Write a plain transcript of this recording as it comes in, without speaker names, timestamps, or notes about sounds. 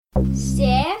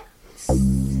6,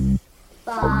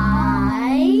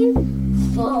 5,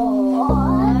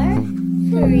 4,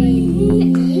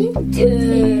 3,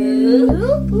 2, 1.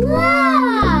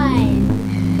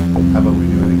 How about we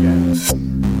do it again? 6,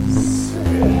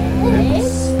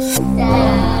 7,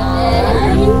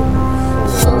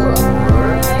 4,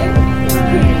 3,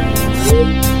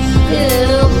 2,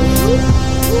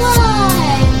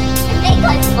 1. I think I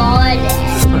got it.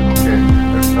 Okay,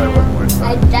 let's try one more I time.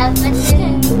 definitely.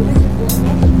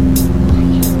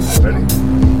 Ready?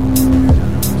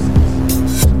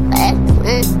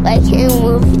 I can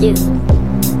move you.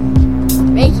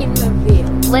 Making review.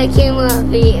 Making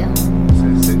review.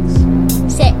 Say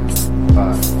 6, 6,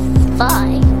 5,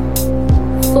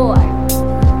 5, 4,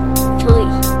 3,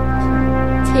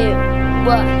 2,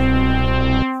 1.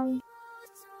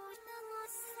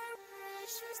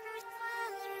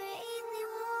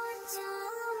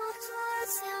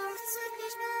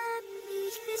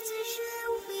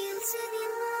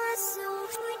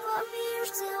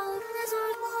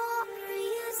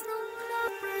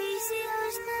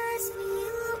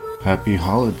 Happy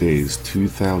Holidays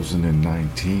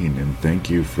 2019, and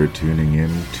thank you for tuning in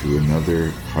to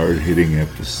another hard-hitting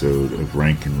episode of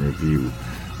Rank and Review,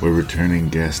 where returning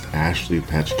guest Ashley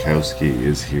Pachkowski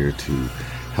is here to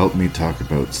help me talk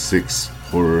about 6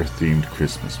 horror-themed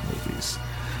Christmas movies.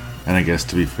 And I guess,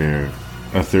 to be fair,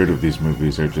 a third of these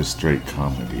movies are just straight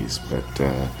comedies, but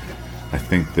I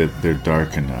think that they're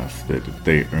dark enough that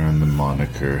they earn the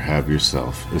moniker Have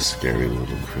Yourself a Scary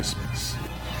Little Christmas.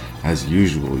 As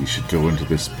usual, you should go into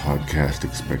this podcast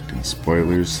expecting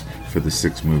spoilers for the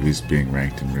 6 movies being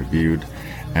ranked and reviewed,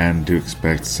 and to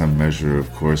expect some measure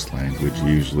of coarse language,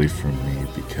 usually from me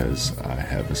because I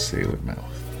have a sailor mouth.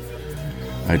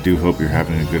 I do hope you're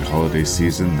having a good holiday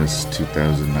season this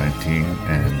 2019,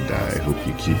 and I hope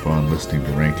you keep on listening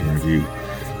to Rank and Review.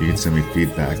 You can send me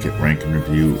feedback at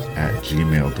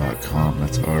rankandreview@gmail.com.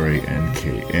 That's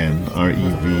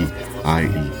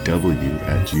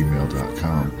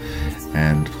ranknreview@gmail.com.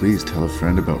 And please tell a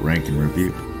friend about Rank and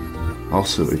Review.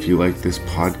 Also, if you like this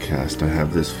podcast, I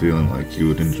have this feeling like you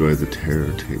would enjoy the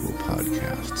Terror Table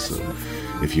podcast. So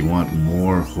if you want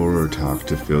more horror talk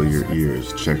to fill your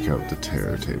ears, check out the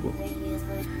Terror Table.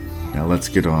 Now let's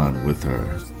get on with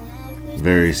our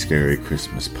very scary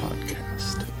Christmas podcast.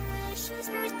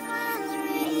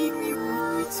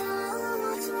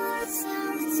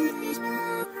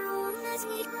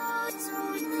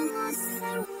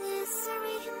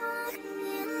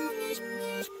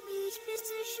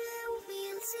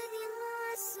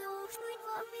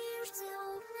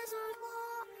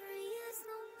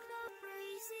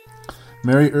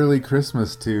 Merry early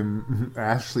Christmas to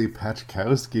Ashley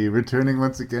Pachkowski, returning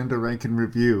once again to Rank and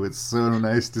Review. It's so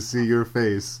nice to see your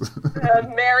face.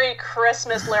 Merry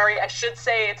Christmas, Larry. I should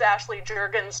say it's Ashley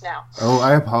Juergens now. Oh,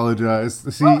 I apologize.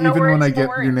 See, no even worries, when I no get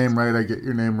worries. your name right, I get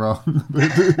your name wrong.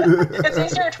 It's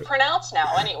easier to pronounce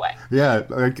now, anyway. Yeah,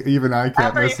 like even I can't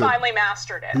After you mess up. finally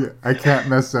mastered it. Yeah, I can't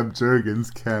mess up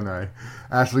Juergens, can I?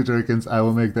 Ashley Juergens, I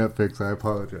will make that fix. I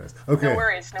apologize. Okay. No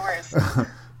worries, no worries.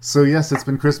 So yes, it's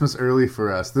been Christmas early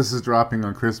for us. This is dropping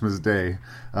on Christmas Day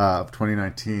of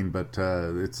 2019, but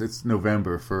it's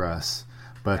November for us.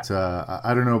 But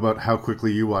I don't know about how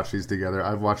quickly you watch these together.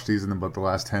 I've watched these in about the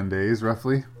last 10 days,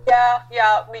 roughly. Yeah,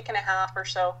 week and a half or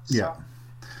so. Yeah.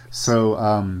 So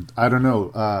I don't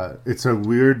know. It's a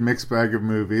weird mixed bag of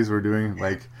movies. We're doing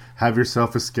like Have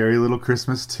Yourself a Scary Little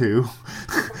Christmas 2,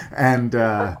 and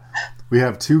we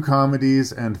have 2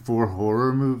 comedies and 4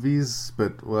 horror movies.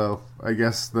 But well, I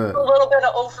guess A little bit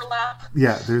of overlap.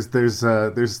 yeah, there's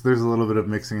a little bit of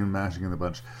mixing and mashing in the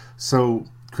bunch. So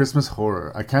Christmas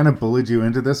horror. I kind of bullied you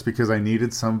into this because I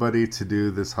needed somebody to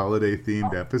do this holiday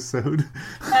themed episode.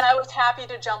 And I was happy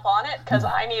to jump on it because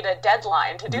I need a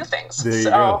deadline to do things. There you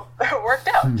so go. it worked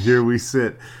out. Here we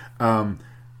sit.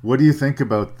 What do you think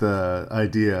about the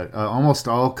idea? Almost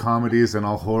all comedies and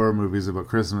all horror movies about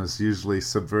Christmas usually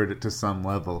subvert it to some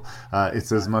level.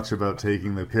 It's as much about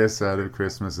taking the piss out of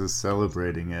Christmas as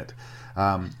celebrating it.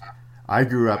 I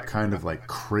grew up kind of like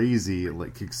crazy,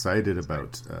 like excited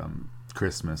about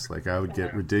Christmas. Like I would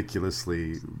get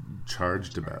ridiculously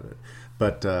charged about it.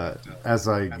 But as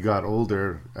I got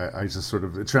older, I just sort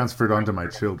of, it transferred onto my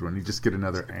children. You just get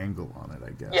another angle on it,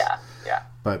 I guess. Yeah.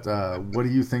 But what do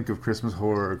you think of Christmas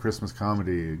horror or Christmas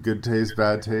comedy? Good taste,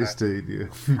 bad taste? I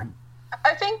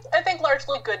think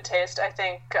largely good taste. I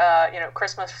think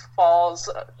Christmas falls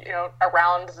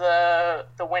around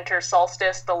the winter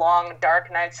solstice, the long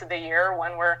dark nights of the year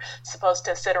when we're supposed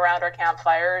to sit around our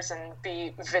campfires and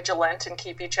be vigilant and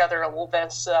keep each other a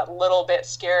little bit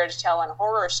scared, telling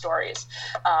horror stories.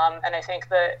 And I think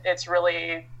that it's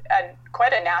really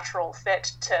quite a natural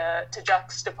fit to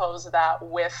juxtapose that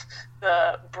with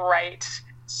the bright,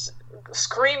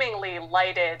 screamingly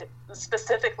lighted,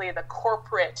 specifically the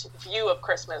corporate view of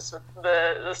Christmas with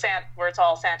where it's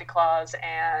all Santa Claus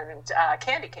and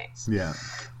candy canes. Yeah.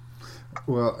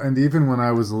 Well, and even when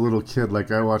I was a little kid,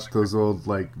 like I watched those old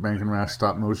like Rankin-Rash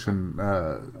stop motion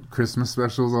Christmas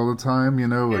specials all the time,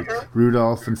 like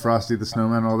Rudolph and Frosty the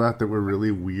Snowman, all that were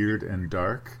really weird and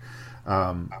dark.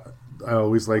 I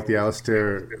always liked the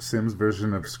Alastair Sims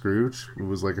version of Scrooge. It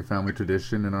was like a family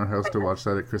tradition in our house to watch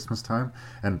that at Christmas time.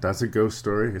 And that's a ghost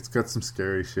story. It's got some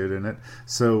scary shit in it.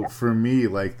 So for me,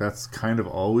 like, that's kind of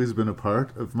always been a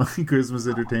part of my Christmas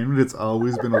entertainment. It's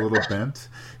always been a little bent.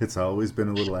 It's always been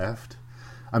a little effed.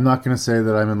 I'm not going to say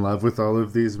that I'm in love with all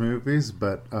of these movies,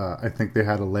 but I think they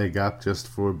had a leg up just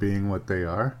for being what they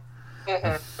are.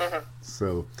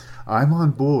 So I'm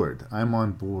on board.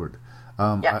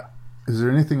 Yeah. Is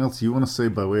there anything else you want to say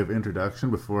by way of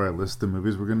introduction before I list the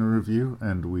movies we're going to review?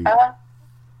 And No.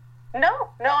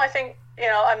 I think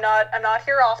I'm not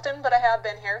here often, but I have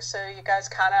been here, so you guys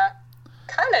kind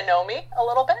of know me a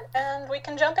little bit, and we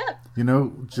can jump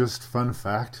in. Just fun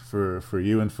fact for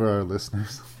you and for our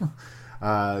listeners,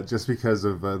 just because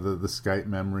of the Skype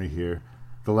memory here.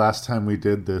 The last time we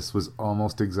did this was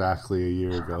almost exactly a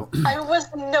year ago. I was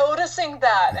noticing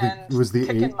that, and it was the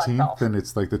 18th, and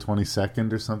it's like the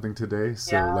 22nd or something today.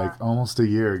 So, like, almost a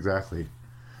year exactly.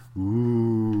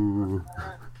 Ooh.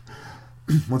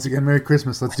 Once again, Merry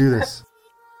Christmas. Let's do this.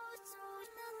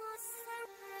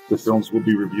 The films we'll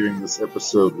be reviewing this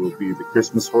episode will be The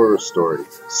Christmas Horror Story,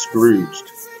 Scrooged,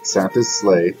 Santa's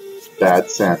Sleigh, Bad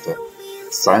Santa,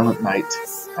 Silent Night,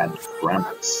 and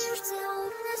Krampus.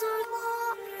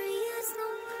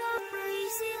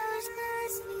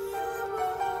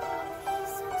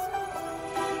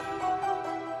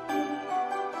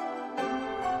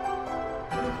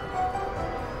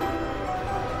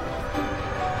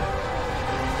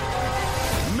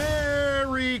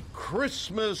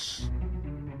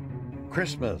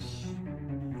 Christmas,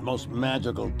 the most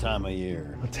magical time of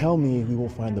year. Tell me we will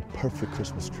find the perfect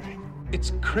Christmas tree.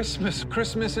 It's Christmas.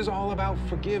 Christmas is all about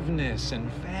forgiveness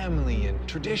and family and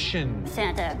tradition.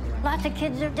 Santa, lots of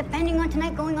kids are depending on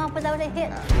tonight going off without a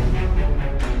hit.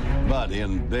 But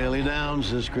in Bailey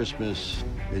Downs this Christmas,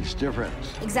 it's different.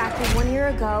 Exactly 1 year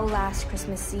ago, last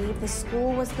Christmas Eve, the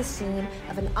school was the scene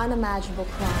of an unimaginable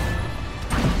crime.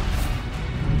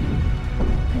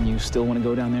 And you still want to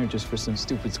go down there just for some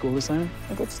stupid school assignment?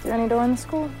 It gets through any door in the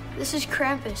school. This is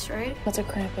Krampus, right? What's a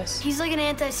Krampus? He's like an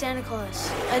anti-Santa Claus.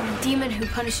 A demon who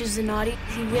punishes the naughty.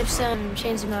 He whips them,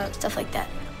 chains them out, stuff like that.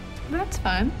 That's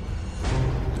fine.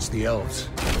 It's the elves.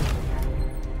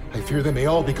 I fear they may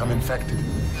all become infected.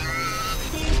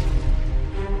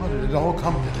 How did it all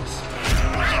come to this?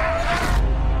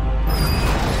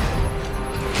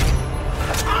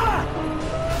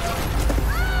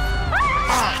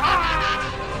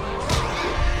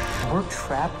 We're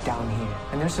trapped down here,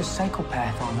 and there's a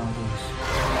psychopath on our loose.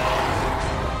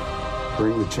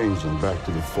 Bring the changeling back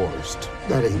to the forest.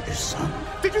 That ain't your son.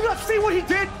 Did you not see what he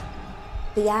did?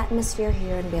 The atmosphere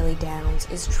here in Bailey Downs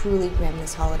is truly grim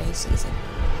this holiday season.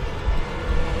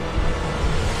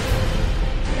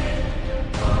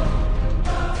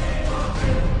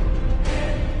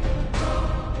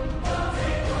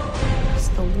 It's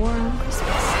the warm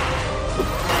Christmas.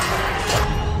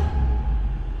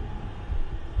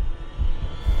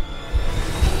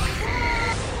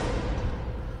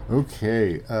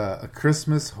 Okay, A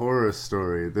Christmas Horror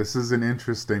Story. This is an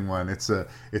interesting one. It's a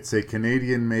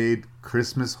Canadian-made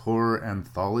Christmas horror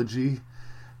anthology.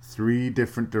 3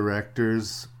 different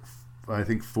directors, I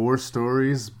think 4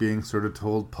 stories being sort of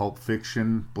told Pulp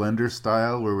Fiction blender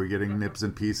style, where we're getting nips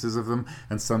and pieces of them,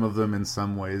 and some of them in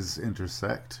some ways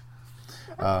intersect.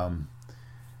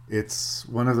 It's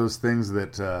one of those things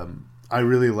that I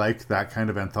really like that kind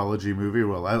of anthology movie.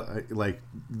 Well, I like,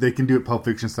 they can do it Pulp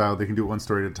Fiction style, they can do it one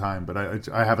story at a time, but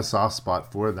I have a soft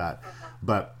spot for that.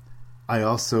 But I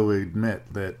also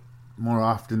admit that more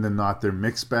often than not, they're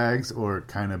mixed bags or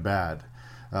kind of bad.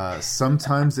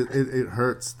 Sometimes it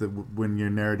hurts when your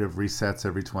narrative resets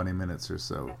every 20 minutes or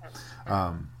so.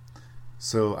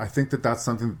 So I think that's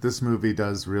something that this movie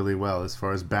does really well, as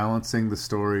far as balancing the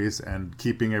stories and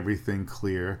keeping everything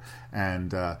clear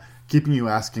and keeping you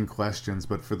asking questions,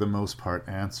 but for the most part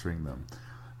answering them.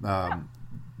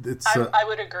 I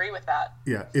would agree with that.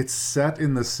 Yeah, it's set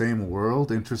in the same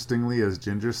world, interestingly, as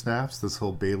Ginger Snaps, this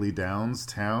whole Bailey Downs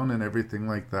town and everything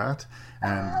like that,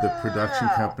 and the production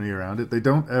company around it. They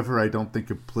don't ever, I don't think,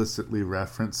 explicitly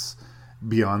reference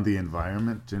beyond the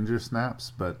environment Ginger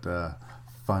Snaps, but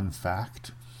fun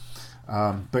fact.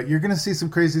 But you're going to see some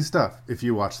crazy stuff if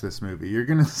you watch this movie. You're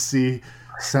going to see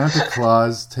Santa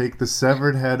Claus take the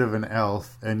severed head of an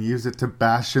elf and use it to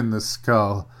bash in the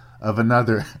skull of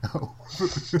another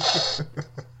elf.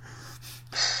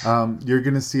 You're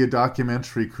going to see a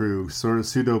documentary crew, sort of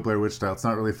pseudo Blair Witch style. It's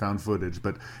not really found footage,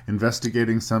 but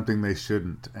investigating something they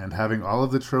shouldn't, and having all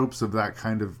of the tropes of that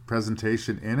kind of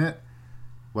presentation in it,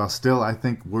 while still, I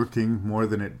think, working more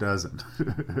than it doesn't.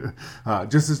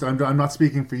 I'm not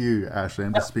speaking for you, Ashley.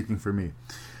 I'm just speaking for me.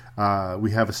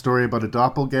 We have a story about a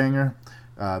doppelganger,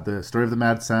 the story of the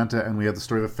Mad Santa, and we have the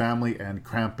story of a family and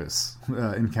Krampus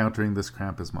encountering this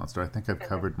Krampus monster. I think I've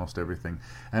covered most everything.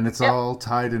 And it's all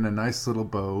tied in a nice little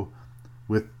bow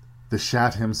with the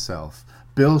Shat himself.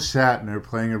 Bill Shatner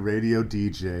playing a radio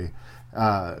DJ.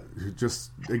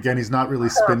 Just, again, he's not really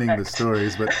spinning the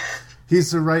stories, but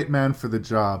he's the right man for the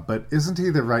job. But isn't he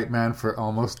the right man for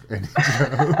almost any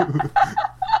job?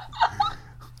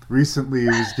 Recently, he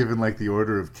was given like the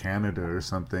Order of Canada or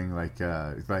something, like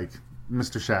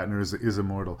Mr. Shatner is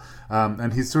immortal.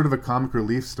 And he's sort of a comic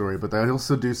relief story, but they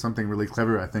also do something really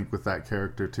clever, I think, with that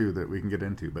character, too, that we can get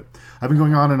into. But I've been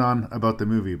going on and on about the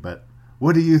movie, but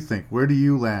what do you think? Where do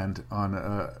you land on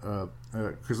a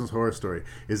Christmas Horror Story?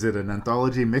 Is it an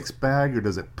anthology mixed bag, or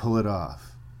does it pull it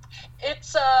off?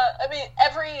 It's, I mean,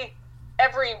 every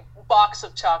box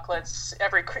of chocolates,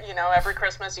 every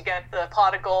Christmas you get the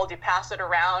pot of gold, you pass it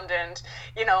around, and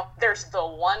there's the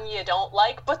one you don't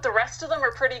like, but the rest of them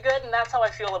are pretty good, and that's how I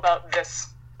feel about this.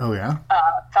 Oh yeah?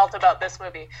 Felt about this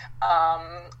movie.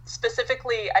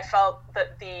 Specifically, I felt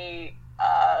that the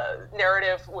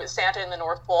narrative with Santa in the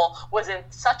North Pole was in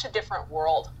such a different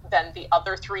world than the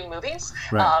other three movies,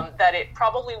 right. That it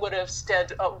probably would have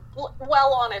stood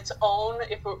well on its own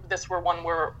if this were one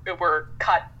where it were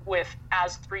cut with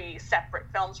as three separate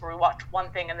films where we watch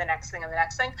one thing and the next thing and the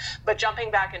next thing. But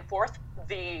jumping back and forth,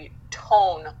 the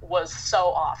tone was so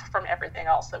off from everything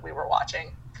else that we were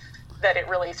watching that it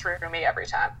really threw me every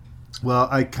time. Well,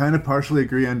 I kind of partially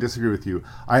agree and disagree with you.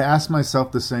 I asked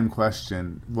myself the same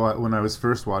question when I was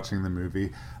first watching the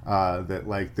movie, that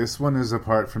like this one is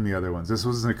apart from the other ones. This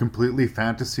was in a completely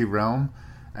fantasy realm,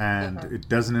 and it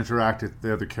doesn't interact with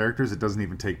the other characters. It doesn't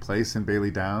even take place in Bailey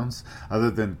Downs.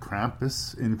 Other than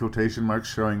Krampus, in quotation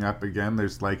marks, showing up again,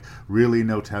 there's like really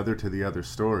no tether to the other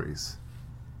stories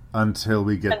until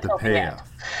we get the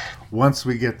payoff. Once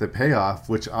we get the payoff,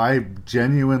 which I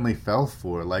genuinely fell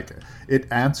for, like it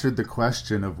answered the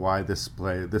question of why this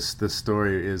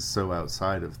story is so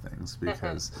outside of things,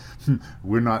 because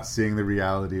we're not seeing the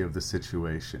reality of the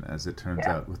situation, as it turns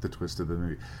out with the twist of the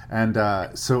movie. And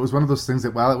so it was one of those things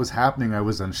that while it was happening, I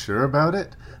was unsure about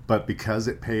it, but because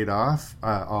it paid off,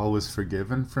 all was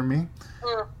forgiven for me.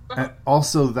 And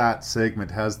also, that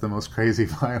segment has the most crazy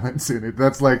violence in it.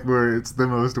 That's like where it's the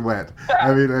most wet.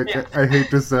 I mean, I hate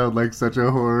to sound like such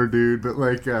a horror dude, but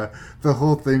like the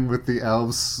whole thing with the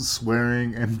elves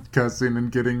swearing and cussing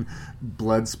and getting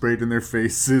blood sprayed in their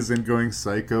faces and going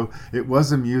psycho, it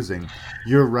was amusing.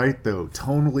 You're right, though.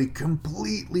 Tonally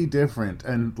completely different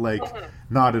and like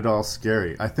not at all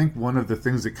scary. I think one of the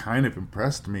things that kind of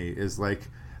impressed me is like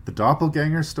the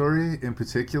doppelganger story in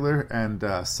particular, and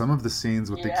some of the scenes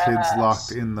with the kids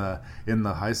locked in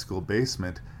the high school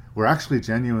basement were actually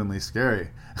genuinely scary.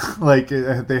 Like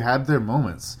they had their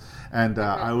moments, and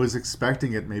I was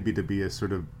expecting it maybe to be a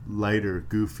sort of lighter,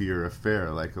 goofier affair,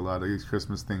 like a lot of these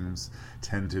Christmas things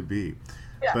tend to be.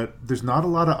 Yeah. But there's not a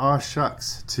lot of aw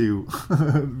shucks to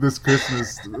this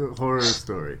Christmas horror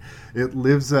story. It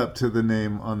lives up to the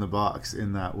name on the box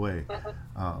in that way.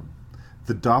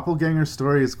 The doppelganger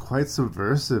story is quite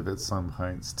subversive at some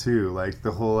points, too. Like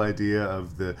the whole idea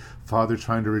of the father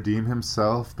trying to redeem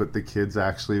himself, but the kid's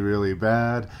actually really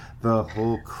bad. The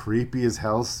whole creepy as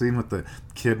hell scene with the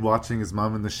kid watching his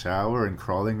mom in the shower and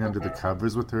crawling under the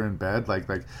covers with her in bed. Like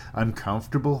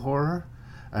uncomfortable horror.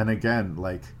 And again,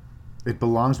 like it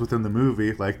belongs within the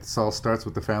movie. Like this all starts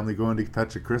with the family going to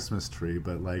fetch a Christmas tree.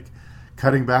 But like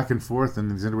cutting back and forth in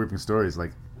these interweaving stories,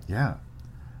 like, yeah,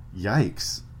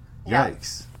 yikes.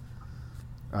 Yikes.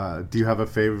 Do you have a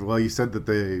favorite? Well, you said that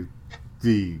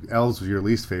the elves were your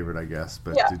least favorite, I guess,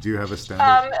 but did you have a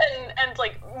standard? And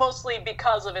like mostly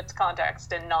because of its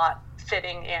context and not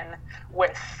fitting in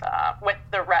with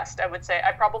the rest, I would say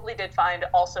I probably did find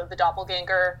also the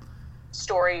doppelganger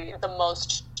story the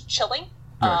most chilling.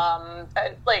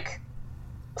 Right. Like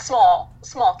small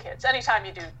kids. Anytime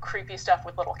you do creepy stuff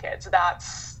with little kids,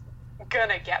 that's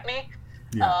gonna get me.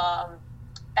 Yeah.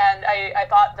 And I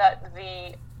thought that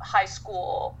the high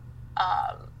schoolers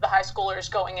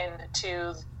going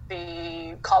into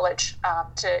the college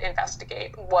to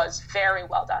investigate was very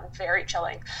well done, very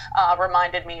chilling.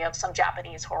 Reminded me of some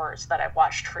Japanese horrors that I've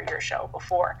watched for your show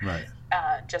before. Right.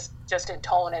 Just in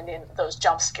tone and in those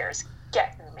jump scares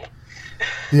getting me.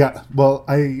 Yeah. Well,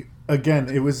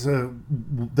 it was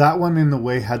that one in a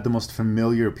way had the most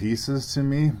familiar pieces to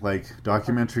me, like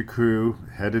documentary crew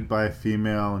headed by a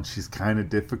female, and she's kind of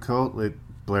difficult.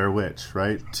 Blair Witch,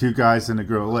 right? Two guys and a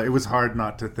girl. It was hard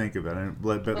not to think of it,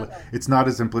 but it's not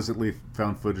as implicitly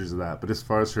found footage of that. But as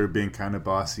far as her being kind of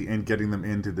bossy and getting them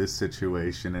into this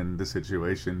situation, and the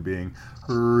situation being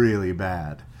really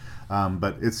bad,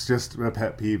 but it's just a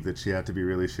pet peeve that she had to be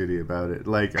really shitty about it.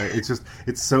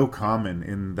 It's so common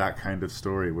in that kind of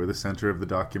story where the center of the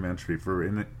documentary,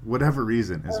 for whatever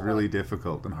reason, is really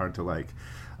difficult and hard to like.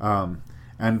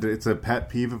 And it's a pet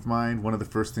peeve of mine. One of the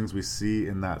first things we see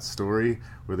in that story,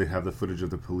 where they have the footage of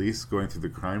the police going through the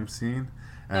crime scene,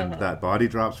 and that body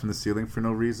drops from the ceiling for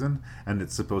no reason, and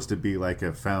it's supposed to be like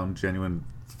a found genuine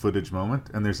footage moment,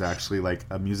 and there's actually like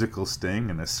a musical sting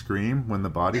and a scream when the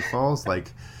body falls.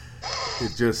 Like,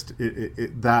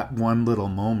 that one little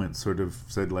moment sort of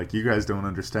said, like, you guys don't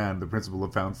understand the principle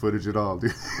of found footage at all,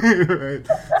 do you? Right?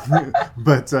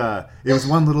 But it was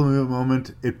one little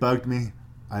moment. It bugged me.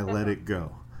 I let it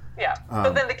go. Yeah,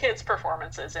 but then the kids'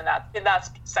 performances in that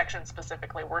section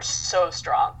specifically were so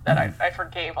strong that I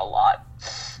forgave a lot.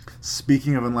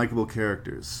 Speaking of unlikable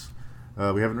characters,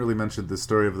 we haven't really mentioned the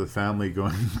story of the family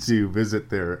going to visit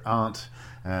their aunt,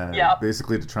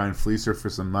 basically to try and fleece her for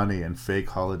some money and fake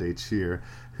holiday cheer,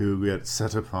 who gets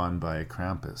set upon by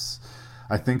Krampus.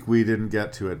 I think we didn't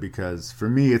get to it because, for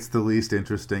me, it's the least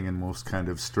interesting and most kind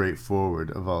of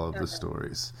straightforward of all of the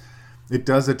stories. It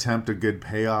does attempt a good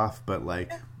payoff, but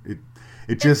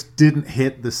it just didn't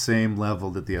hit the same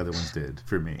level that the other ones did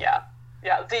for me. Yeah.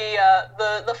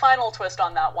 The final twist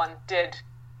on that one did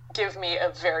give me a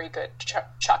very good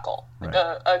chuckle, right.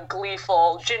 a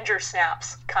gleeful ginger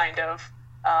snaps kind of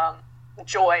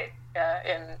joy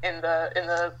in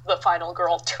the final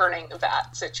girl turning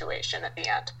that situation at the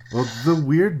end. Well, the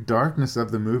weird darkness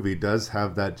of the movie does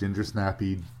have that ginger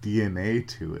snappy DNA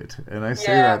to it, and I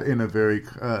say that in a very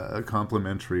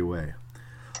complimentary way.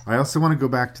 I also want to go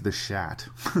back to the Shat,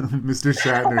 Mr.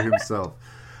 Shatner himself.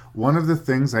 One of the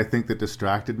things I think that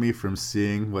distracted me from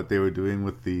seeing what they were doing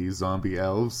with the zombie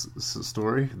elves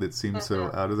story that seemed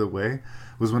so out of the way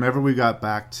was whenever we got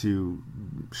back to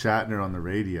Shatner on the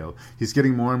radio, he's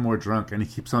getting more and more drunk and he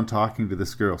keeps on talking to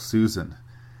this girl, Susan.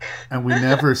 And we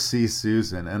never see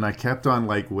Susan. And I kept on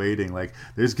waiting,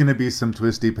 there's going to be some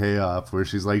twisty payoff where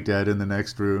she's dead in the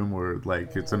next room, or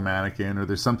it's a mannequin, or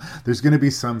there's going to be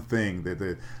something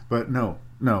but no,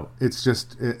 it's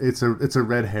just, it's a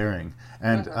red herring.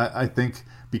 And I think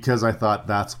because I thought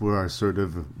that's where our sort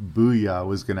of booyah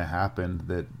was going to happen,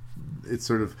 that it's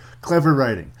sort of clever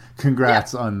writing.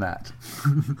 Congrats on that.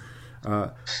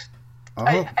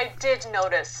 I did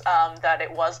notice that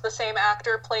it was the same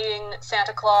actor playing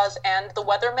Santa Claus and the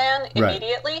Weatherman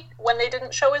immediately when they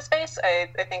didn't show his face. I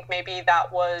think maybe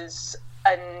that was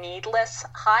a needless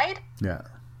hide. Yeah.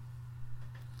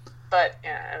 But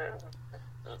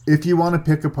if you want to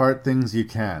pick apart things, you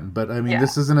can. But I mean,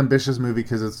 this is an ambitious movie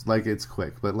because it's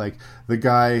quick. But the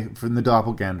guy from the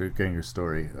doppelganger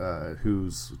story,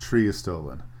 whose tree is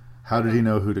stolen, how did he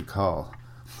know who to call?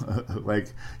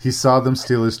 He saw them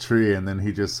steal his tree, and then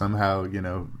he just somehow,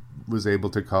 was able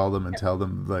to call them and tell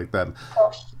them that.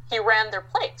 Well, he ran their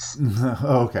plates.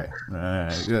 Okay.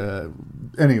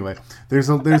 Anyway,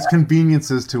 there's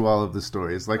conveniences to all of the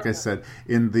stories. Like I said,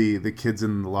 in the kids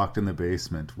locked in the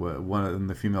basement,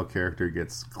 the female character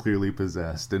gets clearly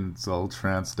possessed and it's all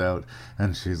tranced out,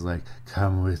 and she's like,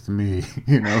 "Come with me,"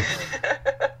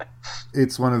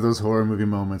 It's one of those horror movie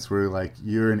moments where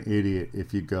you're an idiot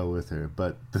if you go with her,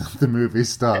 but the movie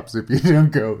stops if you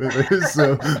don't go with her.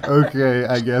 So, okay,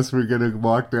 I guess we're going to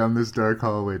walk down this dark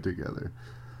hallway together.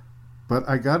 But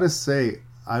I gotta say,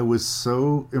 I was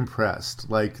so impressed.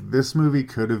 This movie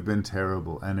could have been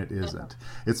terrible, and it isn't.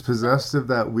 It's possessed of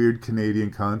that weird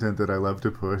Canadian content that I love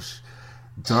to push.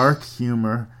 Dark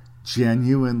humor,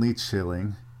 genuinely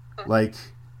chilling.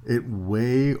 It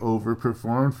way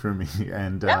overperformed for me,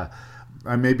 and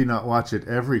I maybe not watch it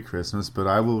every Christmas, but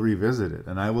I will revisit it,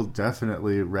 and I will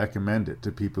definitely recommend it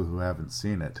to people who haven't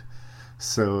seen it.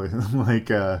 So,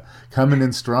 coming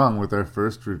in strong with our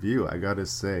first review, I gotta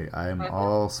say, I am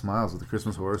all smiles with the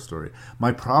Christmas Horror Story.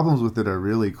 My problems with it are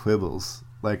really quibbles,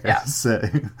 I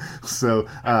say. So,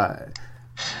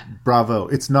 Bravo.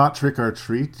 It's not Trick or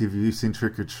Treat. Have you seen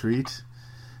Trick or Treat?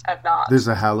 I've not. There's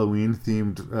a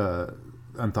Halloween-themed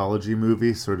anthology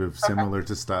movie, sort of similar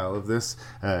to style of this.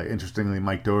 Interestingly,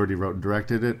 Mike Dougherty wrote and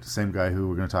directed it. Same guy who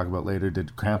we're going to talk about later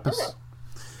did Krampus.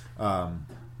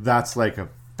 That's like a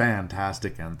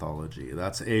fantastic anthology.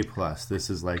 That's A+. This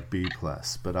is like B+,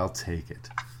 but I'll take it.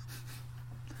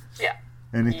 Yeah.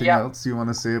 Anything else you want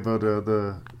to say about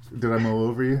the... Did I mow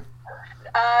over you?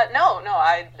 No.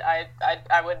 I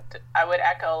would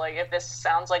echo, like, if this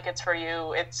sounds like it's for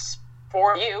you, it's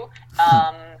for you.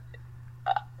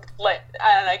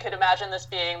 And I could imagine this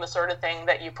being the sort of thing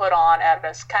that you put on at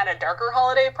a kind of darker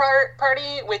holiday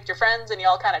party with your friends, and you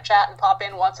all kind of chat and pop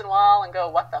in once in a while and go,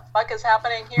 "What the fuck is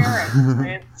happening here?"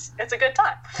 And it's a good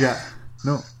time. Yeah.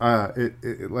 No.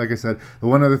 Like I said,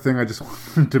 one other thing I just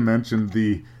wanted to mention,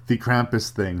 the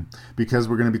Krampus thing, because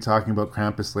we're going to be talking about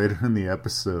Krampus later in the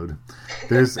episode.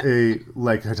 There's I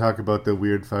talk about the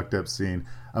weird fucked up scene.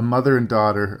 A mother and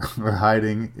daughter are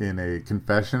hiding in a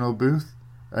confessional booth,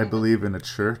 I believe, in a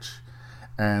church,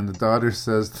 and the daughter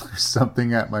says, "There's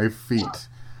something at my feet,"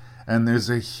 and there's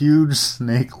a huge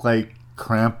snake-like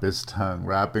Krampus tongue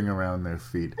wrapping around their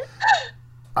feet.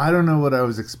 I don't know what I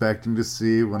was expecting to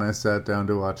see when I sat down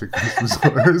to watch A Christmas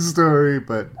Horror Story,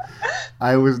 but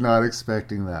I was not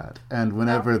expecting that. And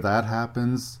whenever that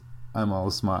happens, I'm all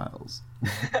smiles.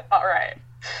 All right.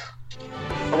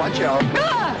 Watch out.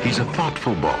 He's a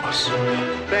thoughtful boss.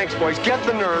 Thanks, boys. Get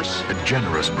the nurse. A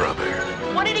generous brother.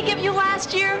 What did he give you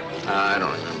last year? I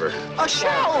don't remember. A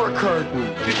shower curtain.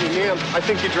 Ma'am, I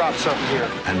think you dropped something here.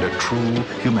 And a true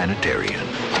humanitarian.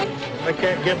 I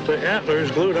can't get the antlers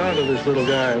glued onto this little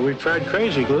guy. We've tried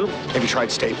crazy glue. Have you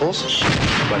tried Staples?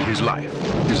 But his life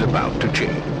is about to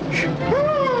change.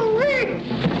 Woo-wee!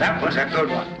 That was a good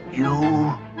one.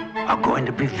 You are going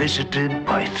to be visited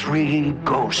by 3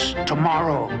 ghosts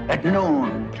tomorrow at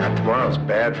noon. God, tomorrow's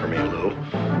bad for me, Lou.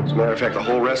 As a matter of fact, the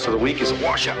whole rest of the week is a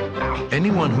washout.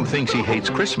 Anyone who thinks he hates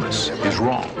Christmas is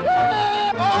wrong.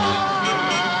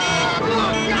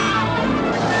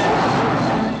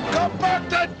 Come back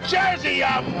to Jersey,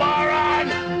 you moron!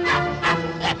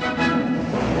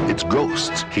 It's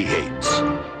ghosts he hates.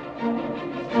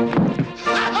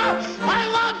 I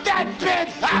love that bit!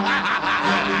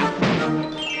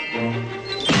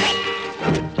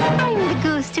 I'm the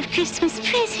ghost of Christmas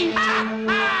present.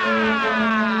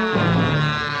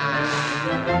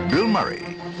 Bill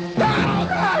Murray.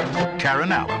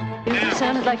 Karen Allen. It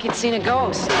sounded like you'd seen a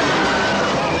ghost.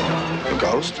 A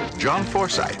ghost? John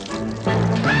Forsythe.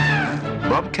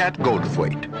 Bobcat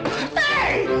Goldthwait.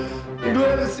 Hey! You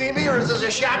glad to see me, or is this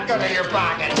a shotgun in your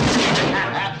pocket?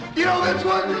 You know this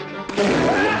one?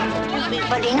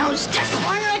 Everybody knows this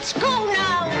one. Let's go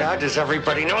now. Yeah, does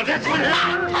everybody know this one?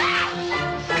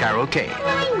 Carol Kane.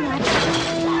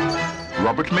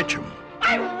 Robert Mitchum.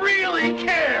 I really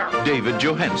care! David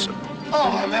Johansen. Oh,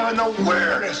 I'm having the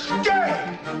weirdest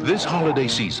day! This holiday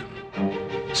season,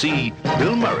 see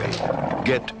Bill Murray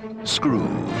get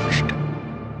Scrooged.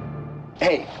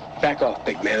 Hey, back off,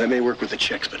 big man. That may work with the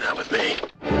chicks, but not with me.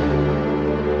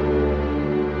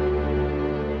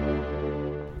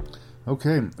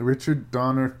 Okay, a Richard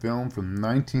Donner film from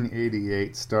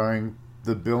 1988 starring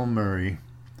the Bill Murray,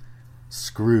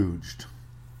 Scrooged.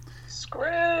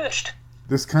 Scrooged!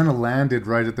 This kind of landed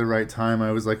right at the right time.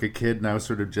 I was like a kid and I was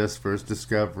sort of just first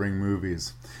discovering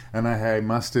movies. And I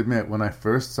must admit, when I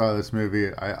first saw this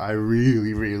movie, I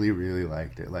really, really, really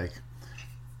liked it. Like,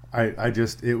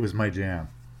 it was my jam.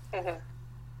 Mm-hmm.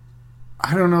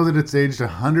 I don't know that it's aged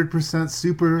 100%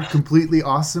 super completely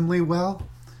awesomely well.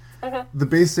 Mm-hmm. The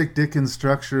basic Dickens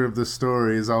structure of the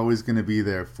story is always going to be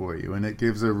there for you, and it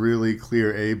gives a really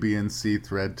clear A, B, and C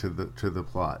thread to the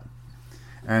plot.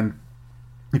 And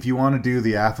if you want to do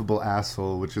the affable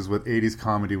asshole, which is what 80s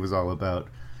comedy was all about,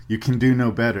 you can do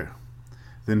no better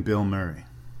than Bill Murray.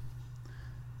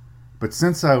 But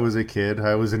since I was a kid,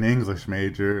 I was an English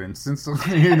major, and since,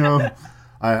 I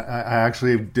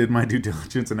actually did my due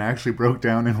diligence and actually broke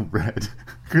down and read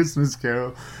Christmas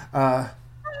Carol.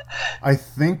 I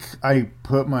think I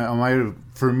put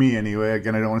for me anyway,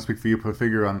 again, I don't want to speak for you, put a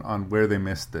figure on where they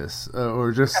missed this,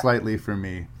 or just slightly for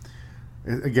me.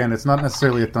 Again, it's not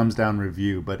necessarily a thumbs down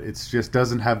review, but it just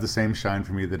doesn't have the same shine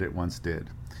for me that it once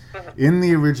did. In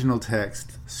the original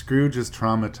text, Scrooge is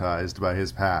traumatized by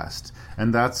his past,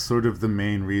 and that's sort of the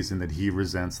main reason that he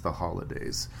resents the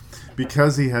holidays.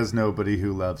 Because he has nobody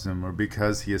who loves him, or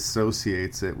because he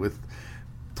associates it with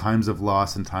times of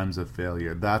loss and times of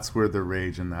failure. That's where the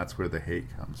rage and that's where the hate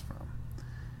comes from.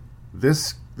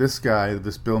 This guy,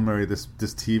 this Bill Murray, this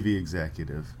TV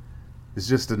executive, is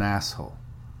just an asshole.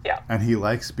 Yeah. And he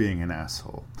likes being an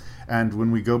asshole. And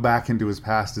when we go back into his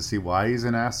past to see why he's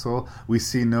an asshole, we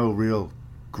see no real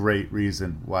great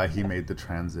reason why he made the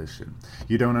transition.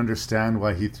 You don't understand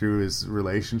why he threw his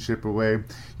relationship away.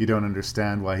 You don't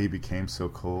understand why he became so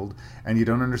cold. And you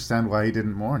don't understand why he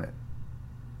didn't mourn it.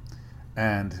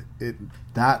 And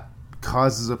that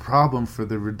causes a problem for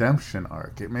the redemption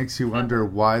arc. It makes you wonder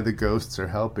why the ghosts are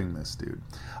helping this dude.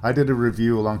 I did a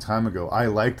review a long time ago. I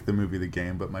liked the movie The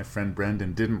Game, but my friend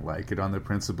Brendan didn't like it on the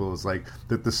principles like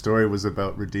that the story was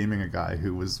about redeeming a guy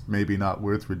who was maybe not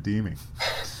worth redeeming.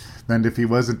 And if he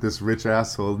wasn't this rich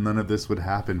asshole, none of this would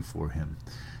happen for him.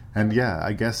 And yeah,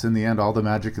 I guess in the end, all the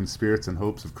magic and spirits and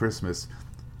hopes of Christmas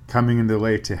coming into the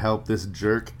way to help this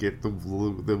jerk get the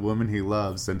woman he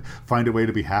loves and find a way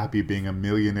to be happy being a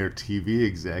millionaire TV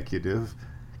executive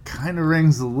kind of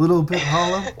rings a little bit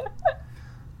hollow.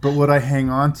 But what I hang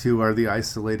on to are the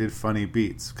isolated funny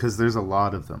beats, because there's a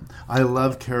lot of them. I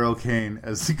love Carol Kane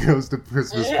as the Ghost of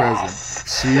Christmas Present.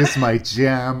 She is my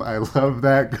jam. I love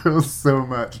that girl so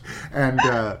much. And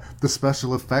the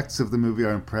special effects of the movie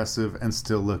are impressive and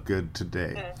still look good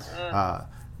today.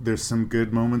 There's some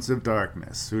good moments of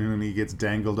darkness when he gets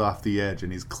dangled off the edge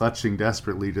and he's clutching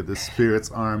desperately to the spirit's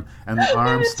arm and the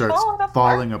arm starts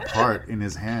falling apart in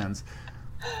his hands.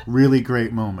 Really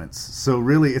great moments. So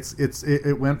really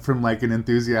it went from like an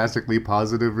enthusiastically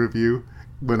positive review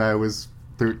when I was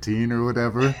 13 or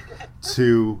whatever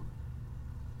to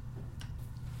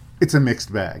it's a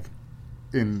mixed bag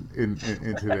in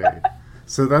today.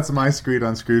 So that's my screed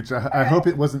on Scrooge. I hope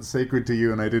it wasn't sacred to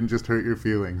you and I didn't just hurt your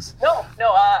feelings. No.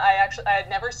 I had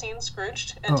never seen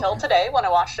Scrooged until today when I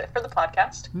watched it for the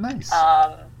podcast. Nice.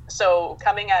 So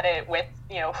coming at it with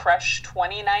fresh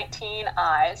 2019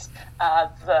 eyes,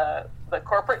 the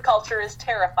corporate culture is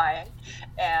terrifying,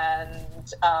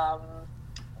 and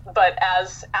but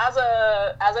as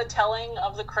a telling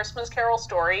of the Christmas Carol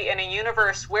story in a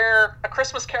universe where a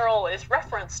Christmas Carol is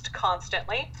referenced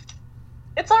constantly,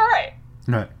 it's all right.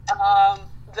 Right.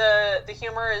 The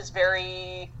humor is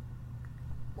very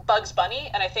Bugs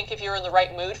Bunny, and I think if you're in the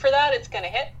right mood for that, it's going to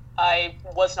hit. I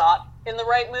was not in the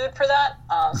right mood for that,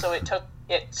 so it took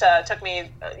me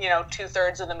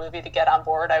 2/3 of the movie to get on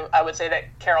board. I would say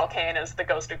that Carol Kane as the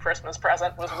Ghost of Christmas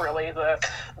Present was really the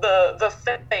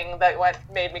thing that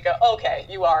made me go, okay,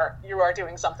 you are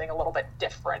doing something a little bit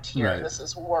different here. Right. This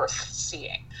is worth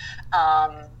seeing.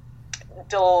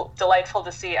 Delightful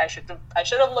to see. I should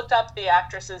have looked up the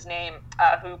actress's name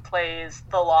who plays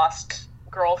the lost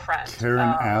girlfriend. Karen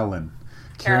Allen.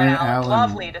 Karen Allen.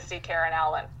 Lovely to see Karen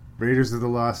Allen. Raiders of the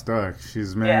Lost Ark.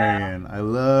 She's Marianne. Yeah. I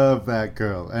love that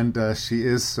girl. And she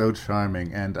is so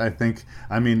charming. And I think,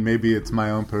 maybe it's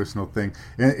my own personal thing.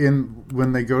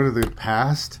 When they go to the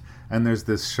past and there's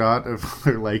this shot of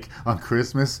her, like, on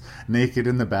Christmas, naked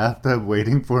in the bathtub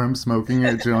waiting for him smoking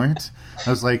a joint, I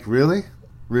was like, really?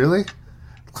 Really?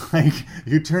 Like,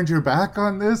 you turned your back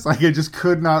on this? Like, I just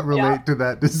could not relate to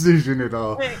that decision at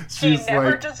all. He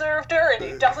never deserved her, and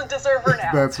he doesn't deserve her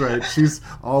now. That's right. She's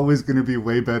always going to be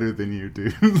way better than you,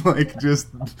 dude. Like, just,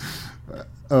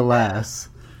 alas.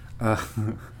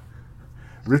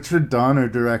 Richard Donner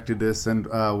directed this, and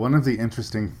one of the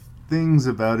interesting things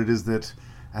about it is that,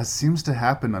 as seems to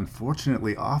happen,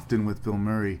 unfortunately, often with Bill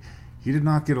Murray, he did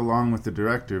not get along with the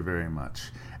director very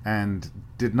much, and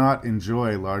did not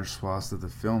enjoy large swaths of the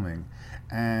filming.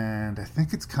 And I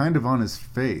think it's kind of on his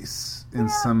face in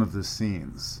some of the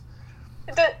scenes.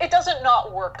 It doesn't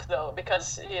not work, though,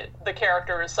 because the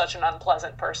character is such an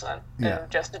unpleasant person and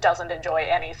just doesn't enjoy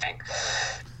anything.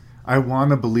 I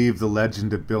want to believe the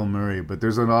legend of Bill Murray, but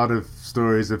there's a lot of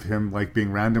stories of him like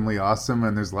being randomly awesome,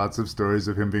 and there's lots of stories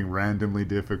of him being randomly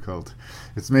difficult.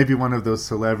 It's maybe one of those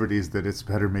celebrities that it's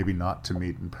better maybe not to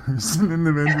meet in person in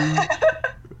the bedroom.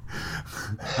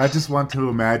 I just want to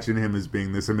imagine him as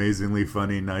being this amazingly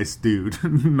funny, nice dude,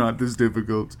 not this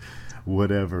difficult,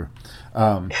 whatever.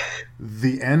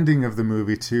 The ending of the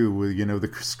movie, too, with, the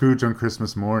Scrooge on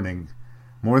Christmas morning,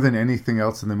 more than anything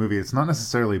else in the movie, it's not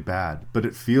necessarily bad, but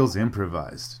it feels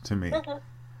improvised to me. Mm-hmm.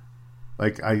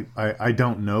 Like, I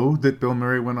don't know that Bill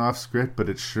Murray went off script, but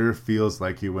it sure feels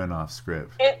like he went off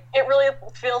script. It really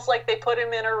feels like they put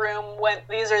him in a room when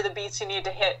these are the beats you need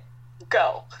to hit.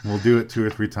 Go. We'll do it 2 or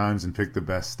 3 times and pick the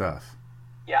best stuff.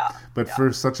 Yeah. But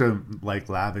for such a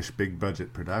lavish big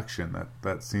budget production,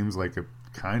 that seems like a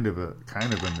kind of a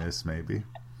miss, maybe.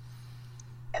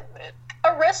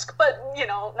 A risk, but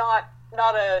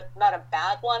not a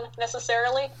bad one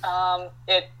necessarily.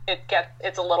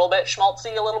 It's a little bit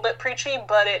schmaltzy, a little bit preachy,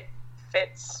 but it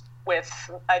fits with,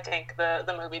 I think,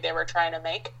 the movie they were trying to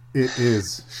make. It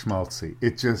is schmaltzy.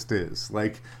 It just is.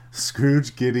 Like,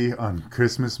 Scrooge Giddy on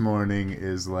Christmas morning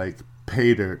is like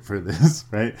pay dirt for this,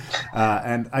 right?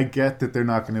 And I get that they're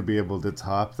not going to be able to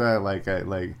top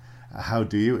that. How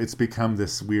do you? It's become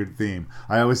this weird theme.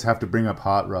 I always have to bring up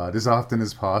Hot Rod as often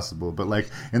as possible, but like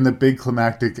in the big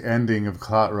climactic ending of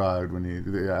Hot Rod,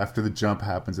 after the jump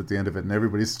happens at the end of it, and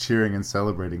everybody's cheering and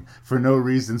celebrating for no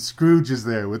reason, Scrooge is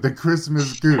there with the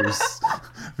Christmas goose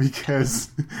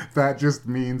because that just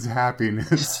means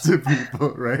happiness to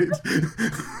people, right?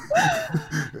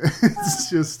 It's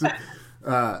just.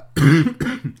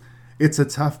 It's a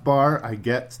tough bar I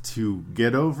to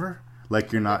get over.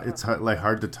 Like it's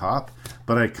hard to top,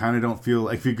 but I kind of don't feel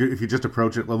like if you just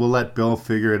approach it, we'll let Bill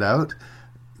figure it out.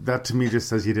 That to me just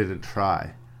says you didn't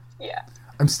try. Yeah.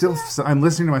 I'm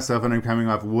listening to myself and I'm coming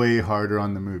off way harder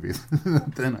on the movie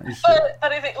than I should.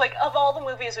 But I think like of all the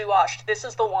movies we watched, this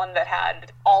is the one that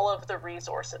had all of the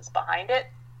resources behind it.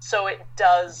 So it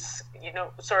does,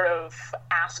 sort of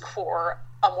ask for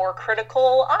a more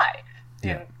critical eye.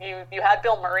 Yeah. You had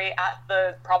Bill Murray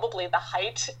at probably the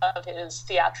height of his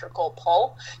theatrical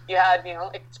pull. You had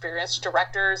experienced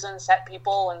directors and set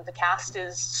people, and the cast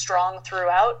is strong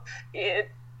throughout.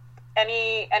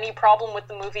 Any problem with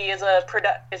the movie is a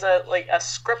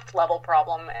script level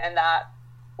problem, and that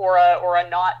or a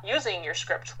not using your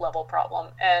script level problem.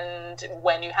 And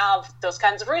when you have those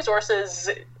kinds of resources,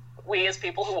 we as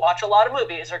people who watch a lot of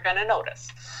movies are going to notice.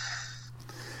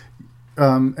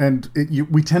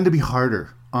 We tend to be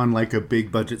harder on like a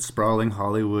big budget sprawling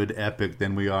Hollywood epic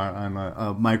than we are on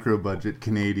a micro budget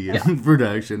Canadian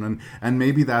production, and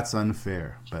maybe that's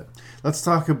unfair, but let's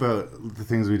talk about the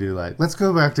things we do like. Let's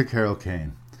go back to Carol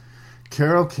Kane.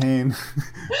 Carol Kane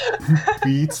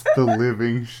beats the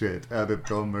living shit out of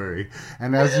Bill Murray.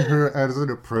 And as an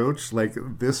approach, like,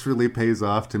 this really pays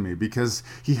off to me because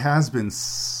he has been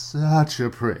such a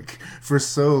prick for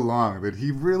so long that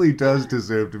he really does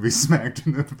deserve to be smacked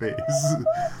in the face.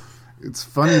 It's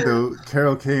funny, though,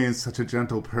 Carol Kane's such a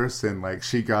gentle person. Like,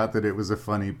 she got that it was a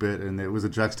funny bit, and it was a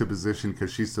juxtaposition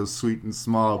because she's so sweet and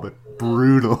small, but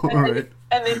brutal, right?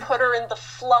 And they put her in the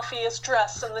fluffiest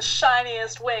dress and the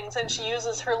shiniest wings, and she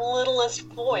uses her littlest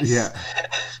voice. Yeah.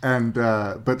 And,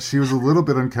 but she was a little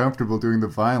bit uncomfortable doing the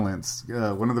violence.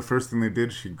 One of the first things they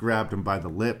did, she grabbed him by the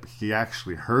lip. He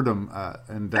actually hurt him.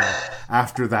 And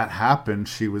after that happened,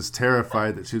 she was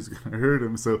terrified that she was going to hurt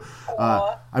him. So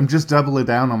I'm just doubling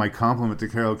down on my compliment to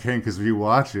Carol Kane, because if you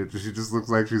watch it, she just looks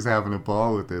like she's having a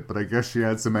ball with it. But I guess she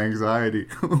had some anxiety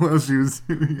while she was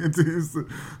doing it.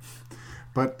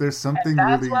 But there's something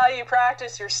that's really... why you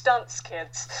practice your stunts,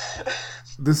 kids.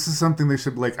 This is something they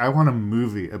should... Like, I want a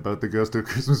movie about the Ghost of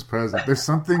Christmas Present. There's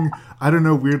something, I don't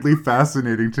know, weirdly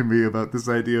fascinating to me about this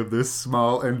idea of this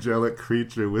small, angelic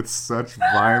creature with such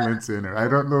violence in her. I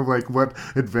don't know, like, what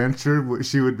adventure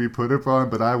she would be put upon,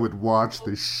 but I would watch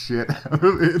the shit out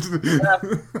of it.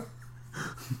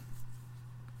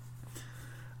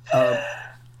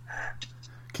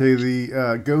 Okay,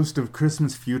 the Ghost of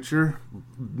Christmas Future,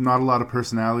 not a lot of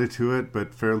personality to it,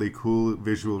 but fairly cool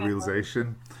visual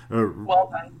realization. Well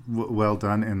done. Well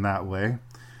done in that way.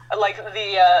 Like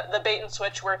the bait and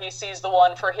switch where he sees the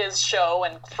one for his show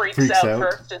and freaks out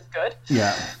first is good.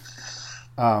 Yeah.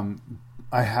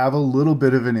 I have a little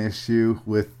bit of an issue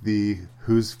with the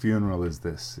whose funeral is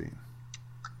this scene.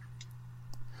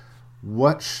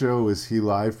 What show is he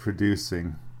live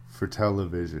producing for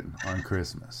television on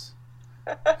Christmas?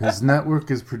 His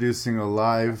network is producing a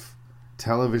live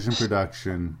television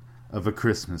production of A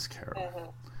Christmas Carol. Mm-hmm.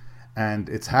 And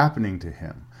it's happening to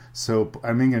him. So,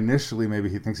 I mean, initially maybe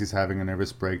he thinks he's having a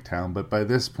nervous breakdown, but by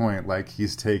this point, like,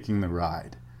 he's taking the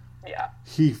ride. Yeah.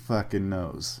 He fucking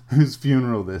knows whose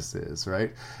funeral this is,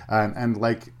 right? And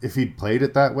like, if he'd played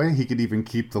it that way, he could even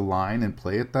keep the line and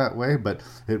play it that way, but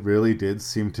it really did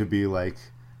seem to be like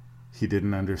he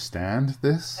didn't understand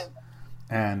this. Mm-hmm.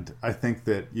 And I think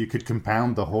that you could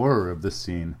compound the horror of the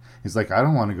scene. He's like, I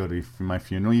don't want to go to my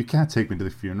funeral. You can't take me to the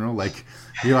funeral. Like,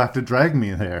 you'll have to drag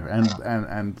me there.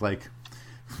 And like,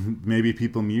 maybe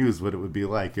people muse what it would be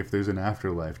like if there's an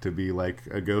afterlife, to be like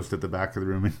a ghost at the back of the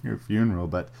room in your funeral.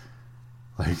 But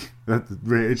like,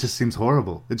 it just seems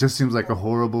horrible. It just seems like a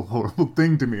horrible, horrible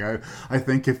thing to me. I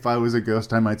think if I was a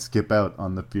ghost, I might skip out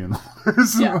on the funeral.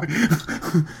 Yeah.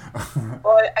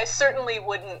 Well, I certainly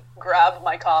wouldn't grab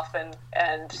my coffin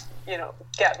and,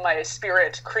 get my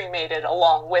spirit cremated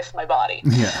along with my body.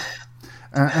 Yeah.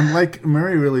 And like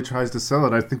Murray really tries to sell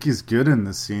it, I think he's good in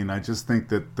this scene. I just think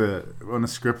that on a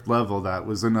script level, that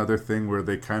was another thing where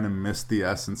they kind of missed the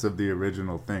essence of the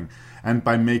original thing. And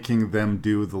by making them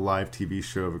do the live TV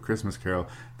show of A Christmas Carol,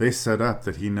 they set up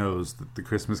that he knows that the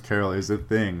Christmas Carol is a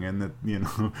thing, and that,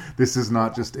 this is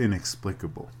not just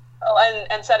inexplicable. Well,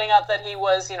 and setting up that he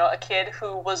was, a kid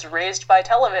who was raised by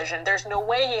television. There's no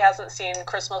way he hasn't seen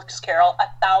Christmas Carol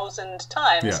 1,000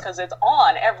 times because it's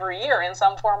on every year in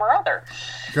some form or other.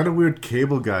 Got a weird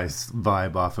Cable Guy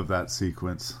vibe off of that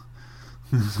sequence.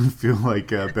 I feel like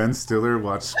Ben Stiller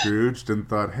watched Scrooged and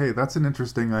thought, hey, that's an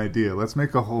interesting idea. Let's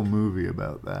make a whole movie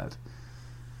about that.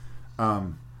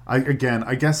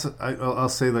 I guess I'll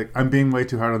say, like, I'm being way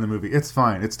too hard on the movie. It's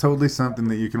fine. It's totally something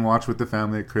that you can watch with the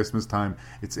family at Christmas time.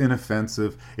 It's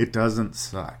inoffensive. It doesn't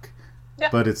suck,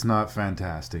 but it's not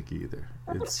fantastic either.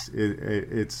 It's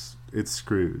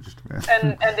Scrooged,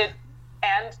 man.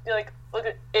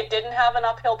 It didn't have an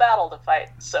uphill battle to fight.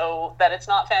 So that it's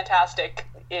not fantastic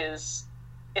is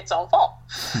its own fault.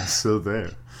 So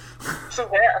there.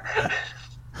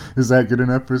 Is that good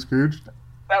enough for Scrooged?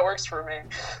 That works for me.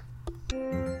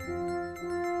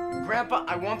 Grandpa,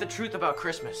 I want the truth about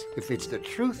Christmas. If it's the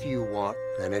truth you want,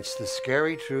 then it's the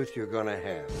scary truth you're gonna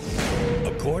have.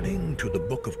 According to the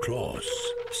Book of Claus,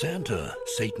 Santa,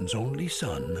 Satan's only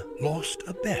son, lost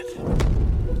a bet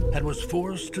and was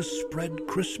forced to spread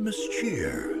Christmas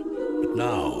cheer. But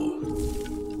now,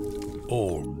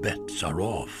 all bets are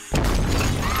off.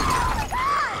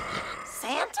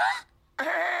 Santa?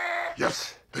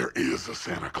 Yes, there is a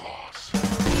Santa Claus.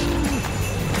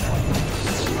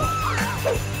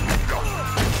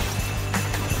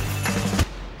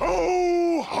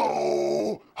 Ho,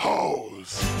 ho, hoes.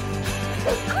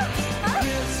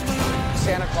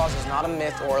 Santa Claus is not a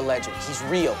myth or a legend. He's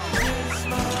real.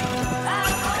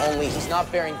 Only he's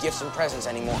not bearing gifts and presents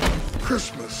anymore.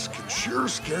 Christmas can sure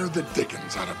scare the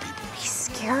dickens out of people. He's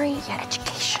scary yet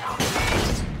educational.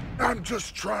 I'm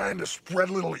just trying to spread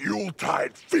a little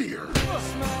Yuletide fear.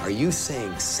 Are you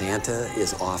saying Santa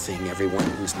is offing everyone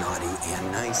who's naughty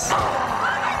and nice?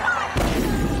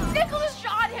 Nicholas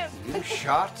shot him! You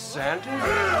shot Santa?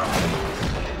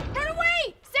 Run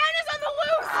away! Santa's on the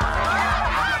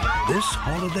loose! This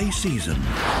holiday season,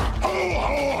 Ho,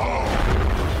 ho, ho!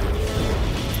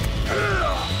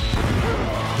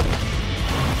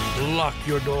 lock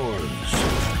your doors.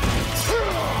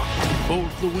 Bolt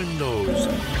the windows.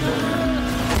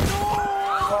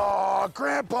 Oh,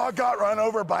 Grandpa got run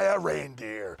over by a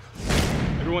reindeer.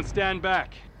 Everyone stand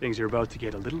back. Things are about to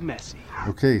get a little messy.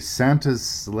 Okay, Santa's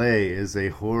Sleigh is a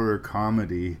horror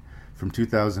comedy from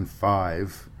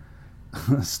 2005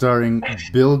 starring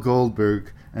Bill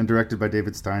Goldberg and directed by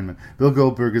David Steinman. Bill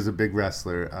Goldberg is a big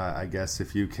wrestler, I guess,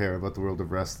 if you care about the world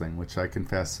of wrestling, which I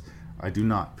confess I do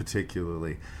not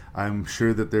particularly. I'm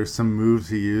sure that there's some moves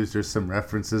he used or some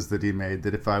references that he made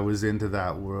that if I was into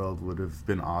that world would have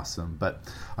been awesome. But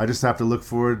I just have to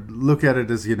look at it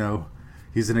as,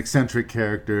 he's an eccentric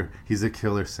character. He's a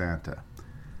killer Santa.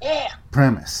 Yeah.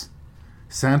 Premise.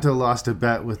 Santa lost a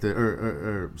bet with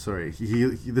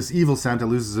this evil Santa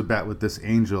loses a bet with this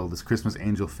angel, this Christmas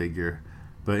angel figure,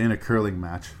 but in a curling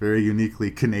match. Very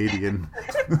uniquely Canadian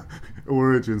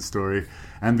origin story.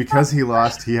 And because he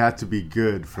lost, he had to be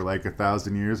good for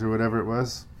 1,000 years or whatever it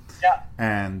was. Yeah.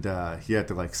 And he had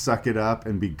to suck it up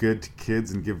and be good to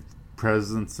kids and give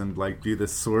presents and be the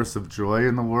source of joy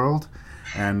in the world.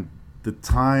 And the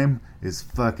time is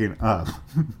fucking up.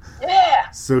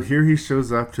 Yeah. So here he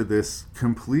shows up to this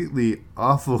completely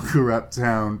awful, corrupt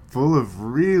town full of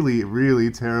really,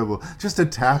 really terrible, just a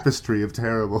tapestry of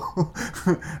terrible.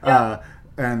 Yeah.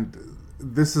 And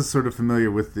this is sort of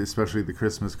familiar with especially the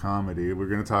Christmas comedy. We're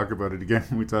going to talk about it again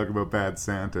when we talk about Bad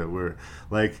Santa, where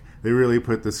they really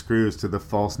put the screws to the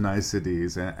false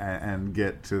niceties and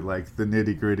get to the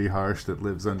nitty gritty harsh that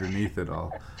lives underneath it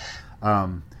all.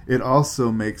 It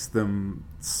also makes them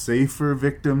safer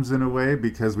victims in a way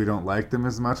because we don't like them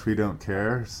as much. We don't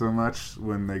care so much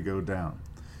when they go down.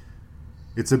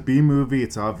 It's a B movie.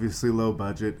 It's obviously low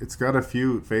budget. It's got a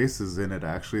few faces in it,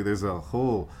 actually. There's a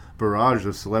whole barrage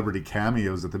of celebrity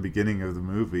cameos at the beginning of the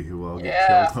movie who all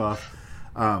get killed off.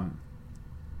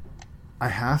 I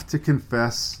have to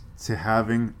confess to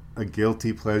having a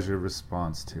guilty pleasure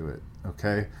response to it,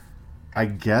 okay? I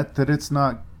get that it's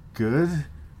not good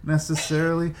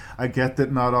necessarily. I get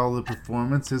that not all the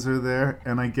performances are there,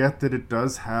 and I get that it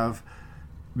does have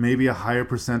maybe a higher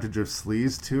percentage of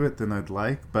sleaze to it than I'd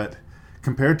like, but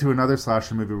compared to another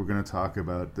slasher movie we're going to talk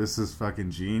about, this is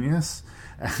fucking genius.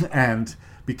 And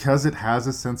because it has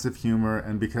a sense of humor,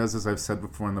 and because, as I've said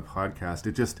before in the podcast,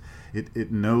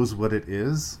 it knows what it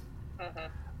is,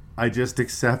 I just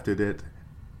accepted it,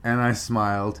 and I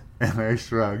smiled, and I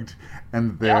shrugged,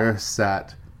 and there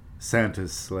sat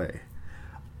Santa's Sleigh.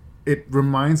 It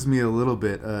reminds me a little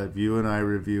bit of you and I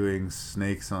reviewing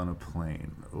Snakes on a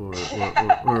Plane, or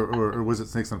was it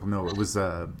Snakes on a Plane? No, it was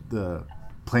the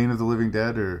Plane of the Living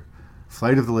Dead, or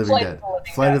Flight of the Living Flight Dead. of the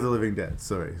Living Flight Dead. of the Living Dead.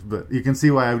 Sorry, but you can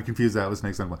see why I would confuse that with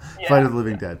Snakes on a Plane. Yeah. Flight of the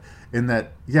Living Dead. In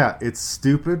that, yeah, it's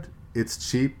stupid, it's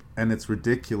cheap, and it's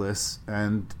ridiculous,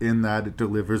 and in that it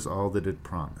delivers all that it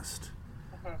promised.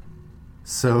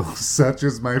 So, such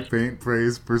is my faint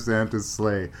praise for Santa's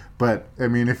sleigh. But, I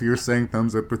mean, if you're saying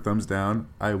thumbs up or thumbs down,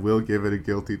 I will give it a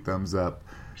guilty thumbs up.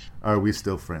 Are we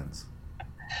still friends?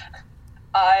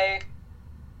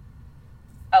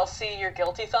 I'll see your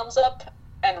guilty thumbs up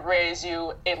and raise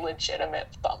you a legitimate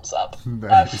thumbs up.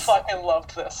 Nice. I fucking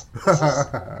loved this. This is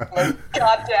my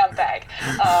goddamn bag.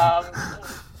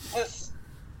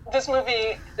 This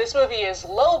movie is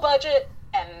low budget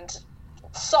and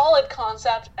solid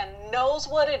concept and knows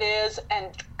what it is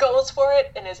and goes for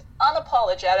it and is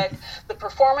unapologetic. The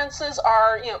performances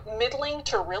are, middling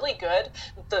to really good.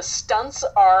 The stunts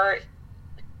are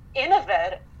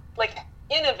innovative,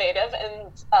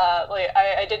 and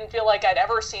I didn't feel like I'd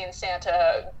ever seen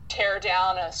Santa tear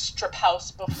down a strip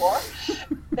house before.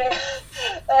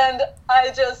 And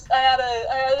I had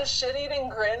a shit-eating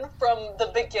grin from the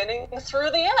beginning through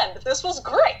the end. This was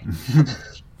great.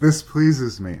 This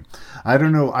pleases me. I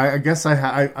don't know. I guess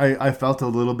I felt a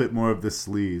little bit more of the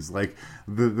sleaze, like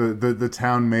the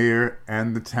town mayor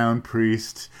and the town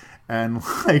priest, and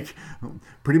like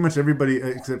pretty much everybody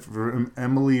except for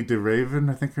Emily DeRaven,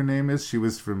 I think her name is. She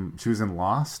was in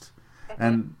Lost,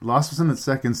 and Lost was in its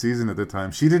second season at the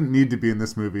time. She didn't need to be in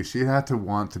this movie. She had to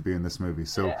want to be in this movie.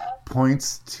 So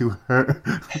points to her.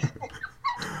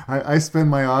 I spend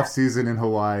my off season in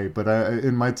Hawaii, but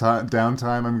in my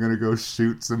downtime, I'm gonna go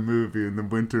shoot some movie in the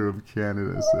winter of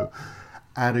Canada. So,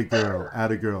 atta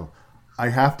girl. I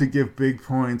have to give big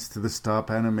points to the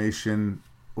stop animation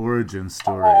origin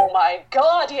story. Oh my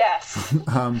god, yes.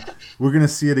 We're gonna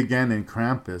see it again in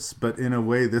Krampus, but in a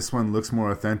way, this one looks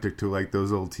more authentic to like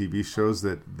those old TV shows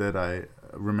that I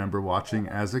remember watching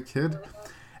as a kid.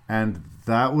 And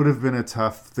that would have been a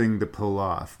tough thing to pull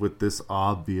off with this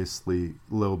obviously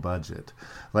low budget.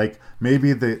 Like,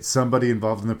 maybe somebody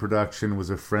involved in the production was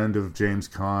a friend of James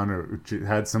Caan or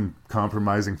had some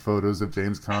compromising photos of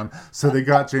James Caan. So they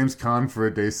got James Caan for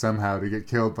a day somehow to get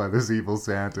killed by this evil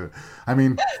Santa. I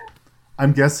mean,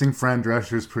 I'm guessing Fran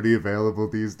Drescher's pretty available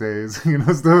these days,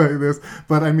 stuff like this.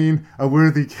 But I mean, a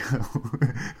worthy kill.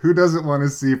 Who doesn't want to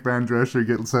see Fran Drescher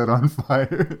get set on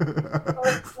fire?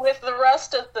 with the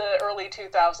rest of the early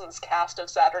 2000s cast of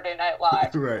Saturday Night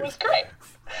Live. Right. It was great.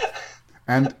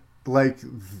 And like,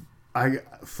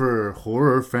 for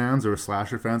horror fans or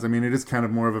slasher fans, I mean, it is kind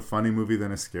of more of a funny movie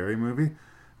than a scary movie.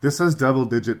 This has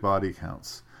double-digit body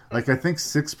counts. Like, I think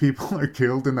 6 people are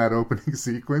killed in that opening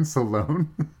sequence alone.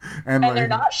 And they're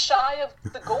not shy of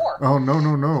the gore. Oh,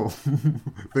 no.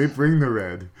 They bring the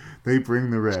red.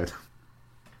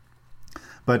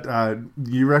 But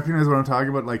you recognize what I'm talking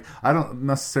about? Like, I don't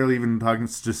necessarily even talking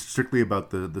just strictly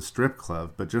about the strip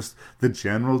club, but just the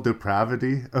general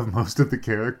depravity of most of the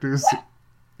characters.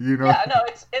 Yeah, no,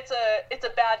 it's a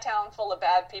bad town full of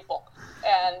bad people.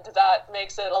 And that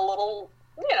makes it a little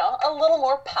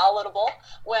more palatable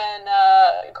when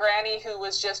Granny, who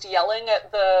was just yelling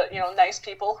at the, nice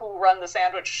people who run the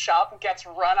sandwich shop, gets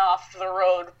run off the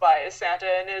road by Santa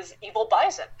and his evil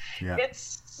bison. Yeah.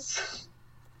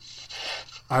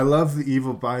 I love the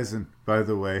evil bison, by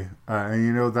the way.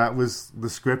 And that was, the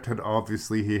script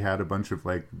he had a bunch of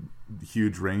like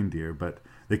huge reindeer, but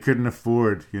they couldn't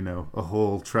afford, a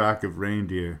whole track of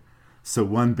reindeer. So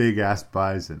one big ass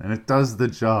bison, and it does the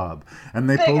job. And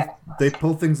they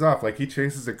pull things off. Like, he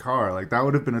chases a car. Like, that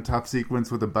would have been a tough sequence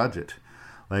with a budget.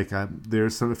 Like,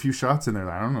 there's a few shots in there.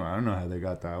 I don't know how they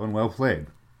got that one. Well played.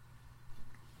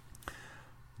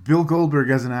 Bill Goldberg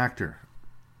as an actor.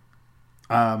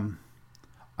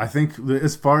 I think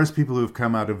as far as people who have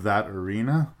come out of that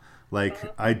arena, like,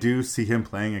 I do see him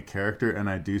playing a character, and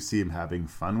I do see him having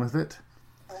fun with it.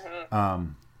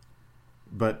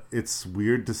 But it's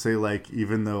weird to say, like,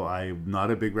 even though I'm not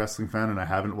a big wrestling fan and I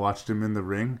haven't watched him in the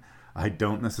ring, I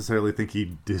don't necessarily think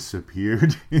he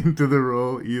disappeared into the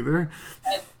role either.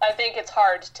 I think it's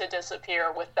hard to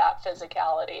disappear with that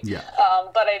physicality. Yeah.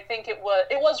 But I think it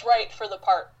was right for the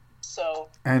part. So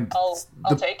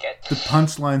I'll take it. The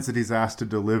punchlines that he's asked to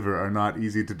deliver are not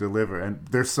easy to deliver, and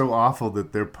they're so awful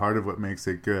that they're part of what makes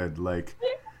it good. Like,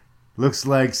 looks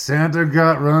like Santa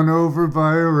got run over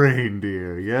by a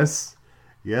reindeer. Yes,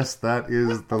 that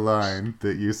is the line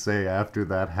that you say after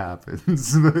that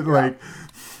happens. But like,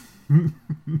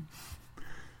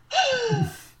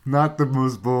 not the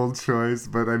most bold choice,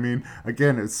 but I mean,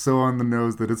 again, it's so on the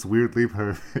nose that it's weirdly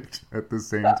perfect at the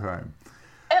same time.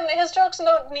 And his jokes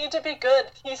don't need to be good.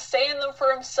 He's saying them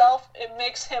for himself. It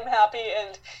makes him happy,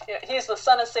 and he's the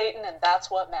son of Satan, and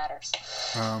that's what matters.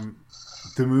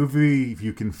 The movie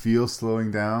you can feel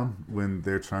slowing down when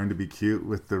they're trying to be cute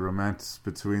with the romance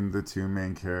between the two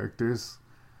main characters.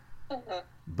 Mm-hmm.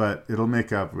 But it'll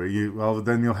make up.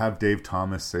 Then you'll have Dave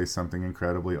Thomas say something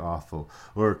incredibly awful.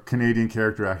 Or Canadian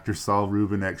character actor Saul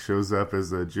Rubinek shows up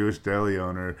as a Jewish deli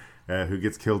owner who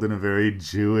gets killed in a very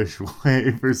Jewish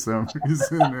way for some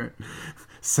reason.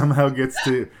 Somehow gets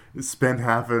to spend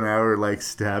half an hour like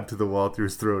stabbed to the wall through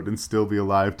his throat and still be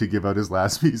alive to give out his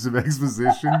last piece of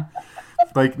exposition.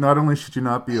 Like, not only should you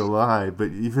not be alive,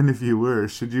 but even if you were,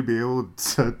 should you be able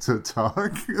to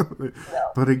talk?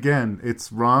 But again,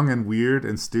 it's wrong and weird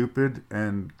and stupid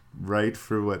and right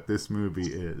for what this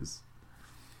movie is.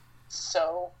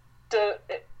 So,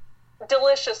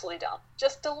 deliciously done.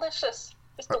 Just delicious.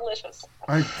 Just delicious.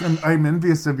 I'm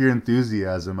envious of your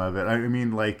enthusiasm of it. I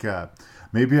mean, like,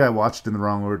 maybe I watched in the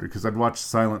wrong order because I'd watched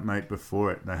Silent Night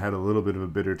before it, and I had a little bit of a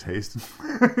bitter taste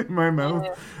in my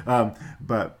mouth.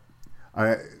 But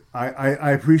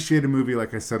I appreciate a movie,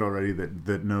 like I said already,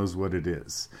 that knows what it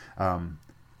is.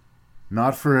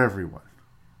 Not for everyone.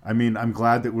 I mean, I'm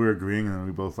glad that we're agreeing and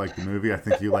we both like the movie. I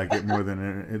think you like it more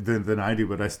than I do,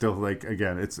 but I still like.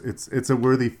 Again, it's a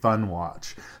worthy, fun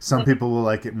watch. Some people will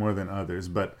like it more than others,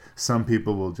 but some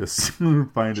people will just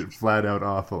find it flat out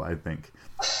awful, I think.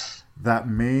 That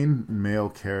main male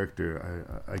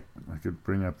character, I could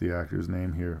bring up the actor's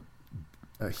name here.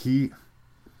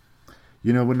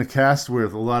 When the cast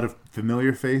with a lot of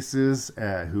familiar faces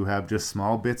who have just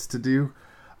small bits to do,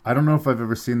 I don't know if I've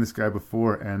ever seen this guy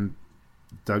before, and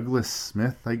Douglas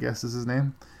Smith, I guess is his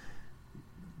name.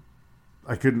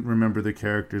 I couldn't remember the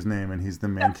character's name, and he's the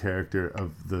main character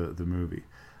of the movie.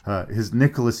 His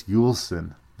Nicholas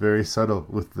Yulson, very subtle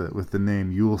with the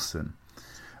name Yulson.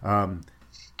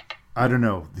 I don't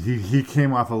know. He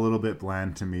came off a little bit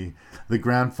bland to me. The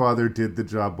grandfather did the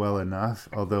job well enough,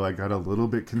 although I got a little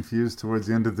bit confused towards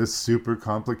the end of this super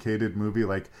complicated movie.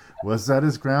 Like, was that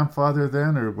his grandfather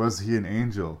then, or was he an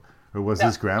angel? Or was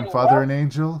his grandfather an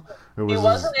angel? Or he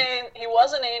was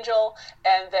an angel,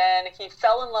 and then he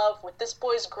fell in love with this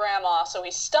boy's grandma, so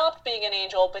he stopped being an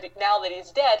angel, but now that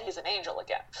he's dead, he's an angel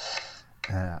again.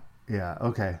 Yeah,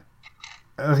 okay.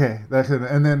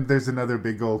 And then there's another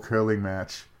big old curling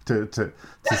match to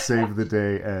save the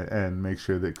day and make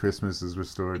sure that Christmas is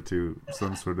restored to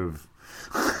some sort of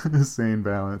sane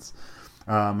balance.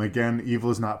 Again,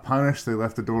 evil is not punished. They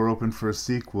left the door open for a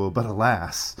sequel, but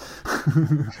alas,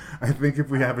 I think if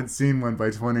we haven't seen one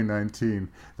by 2019,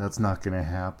 that's not going to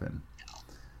happen.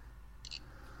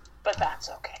 But that's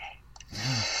okay.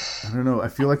 I don't know. I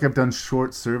feel like I've done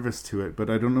short service to it, but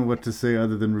I don't know what to say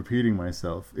other than repeating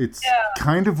myself. It's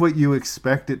kind of what you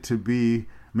expect it to be,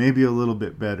 maybe a little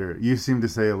bit better. You seem to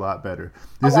say a lot better.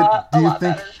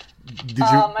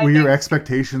 Were your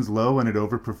expectations low and it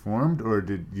overperformed, or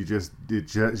did you just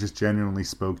genuinely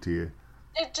spoke to you?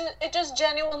 It just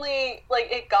genuinely,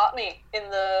 like, it got me in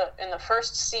the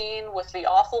first scene with the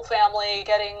awful family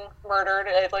getting murdered.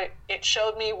 It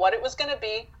showed me what it was going to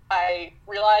be. I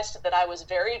realized that I was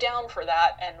very down for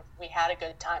that, and we had a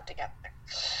good time together.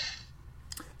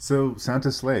 So Santa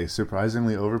Slay,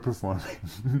 surprisingly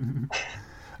overperforming.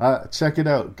 Check it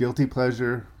out. Guilty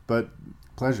pleasure, but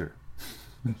pleasure.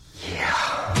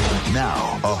 Yeah.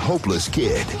 Now, a hopeless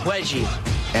kid Wedgie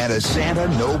and a Santa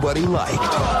nobody liked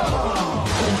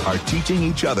are teaching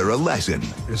each other a lesson.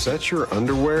 Is that your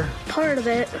underwear? Part of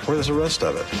it. Where's the rest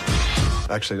of it?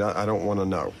 Actually, I don't want to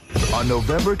know. On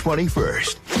November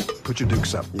 21st. Put your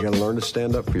dukes up. You gotta learn to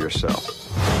stand up for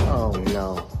yourself. Oh,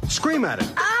 no. Scream at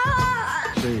him.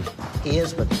 Ah! See. He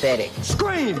is pathetic.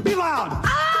 Scream! Be loud!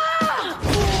 Ah!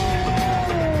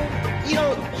 You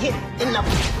don't hit in the...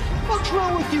 What's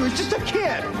wrong with you? It's just a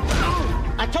kid.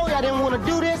 I told you I didn't want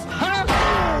to do this, huh?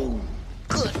 Oh,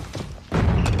 good.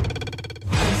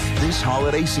 This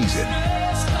holiday season,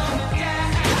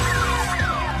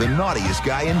 the naughtiest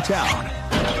guy in town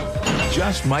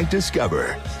just might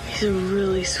discover... He's a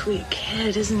really sweet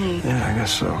kid, isn't he? Yeah, I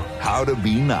guess so. How to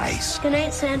be nice. Good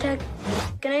night, Santa.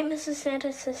 Good night, Mrs.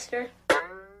 Santa's sister.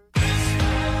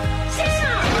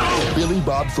 Santa! Billy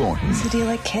Bob Thornton. So do you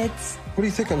like kids? What do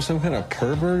you think, I'm some kind of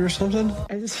pervert or something?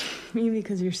 I just mean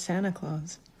because you're Santa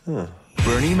Claus. Huh.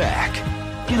 Bernie Mac.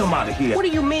 Get him out of here. What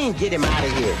do you mean, get him out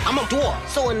of here? I'm a dwarf,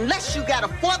 so unless you got a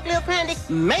forklift handy,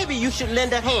 maybe you should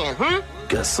lend a hand,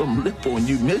 Got some lip on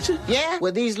you, midget? Yeah?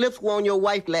 Well, these lips were on your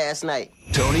wife last night.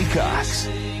 Tony Cox.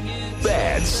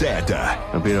 Bad Santa.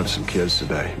 I beat up some kids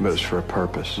today, but it's for a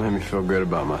purpose. Made me feel good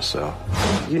about myself.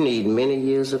 You need many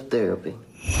years of therapy.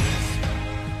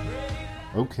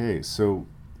 Okay, so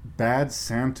Bad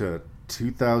Santa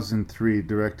 2003,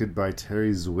 directed by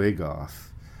Terry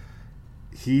Zwigoff.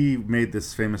 he made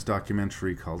this famous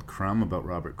documentary called Crumb about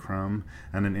Robert Crumb,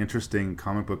 and an interesting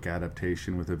comic book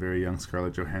adaptation with a very young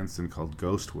Scarlett Johansson called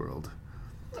Ghost World.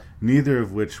 Neither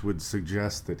of which would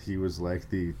suggest that he was like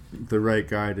the right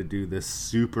guy to do this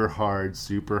super hard,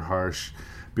 super harsh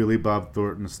Billy Bob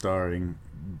Thornton starring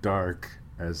dark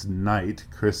as night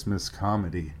Christmas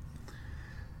comedy.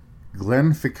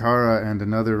 Glenn Ficarra and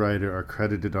another writer are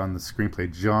credited on the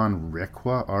screenplay, John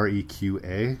Requa,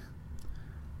 R-E-Q-A.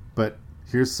 But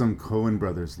here's some Coen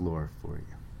Brothers lore for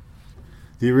you.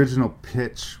 The original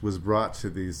pitch was brought to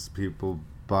these people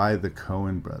by the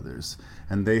Coen Brothers,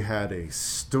 and they had a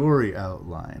story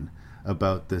outline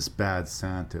about this bad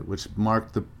Santa, which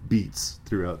marked the beats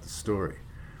throughout the story.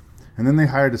 And then they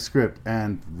hired a script,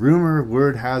 and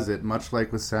word has it, much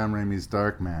like with Sam Raimi's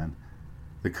Darkman,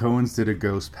 the Coens did a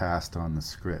ghost pass on the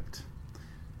script.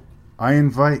 I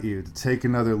invite you to take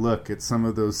another look at some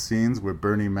of those scenes where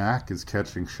Bernie Mac is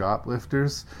catching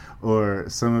shoplifters, or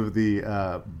some of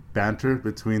the banter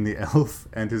between the elf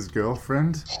and his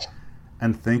girlfriend,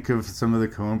 and think of some of the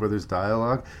Coen Brothers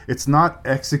dialogue. It's not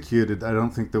executed, I don't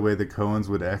think, the way the Coens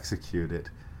would execute it,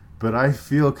 but I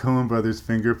feel Coen Brothers'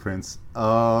 fingerprints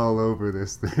all over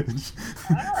this thing.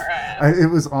 It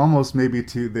was almost maybe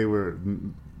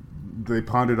they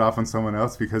pawned it off on someone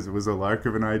else because it was a lark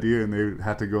of an idea and they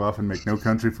had to go off and make No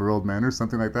Country for Old Men or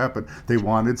something like that, but they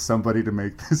wanted somebody to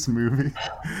make this movie.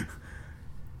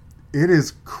 It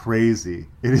is crazy.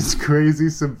 It is crazy,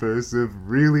 subversive,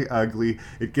 really ugly.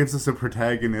 It gives us a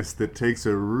protagonist that takes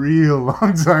a real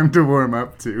long time to warm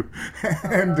up to,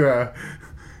 and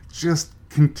just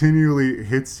continually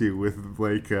hits you with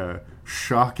like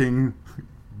shocking,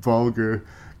 vulgar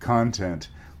content.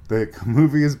 The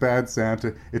movie is Bad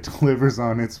Santa. It delivers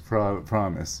on its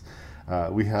promise.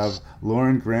 We have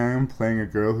Lauren Graham playing a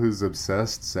girl who's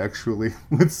obsessed sexually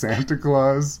with Santa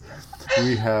Claus.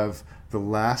 We have the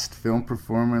last film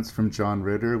performance from John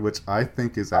Ritter, which I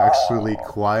think is actually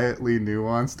quietly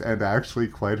nuanced and actually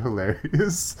quite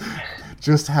hilarious.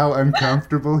 Just how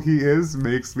uncomfortable he is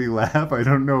makes me laugh. I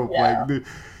don't know,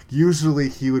 usually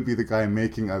he would be the guy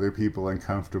making other people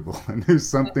uncomfortable, and there's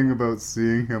something about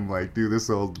seeing him like do this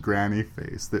old granny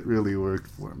face that really worked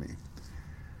for me.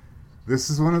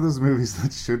 This is one of those movies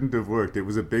that shouldn't have worked. It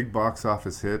was a big box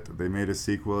office hit. They made a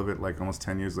sequel of it like almost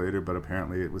 10 years later, but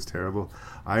apparently it was terrible.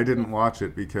 I didn't watch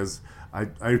it because I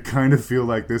kind of feel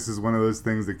like this is one of those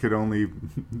things that could only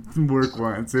work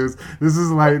once. This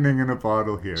is lightning in a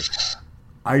bottle here.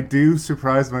 I do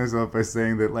surprise myself by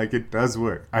saying that like it does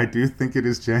work. I do think it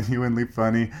is genuinely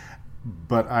funny,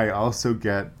 but I also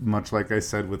get, much like I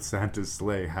said with Santa's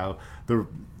Sleigh, how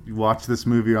you watch this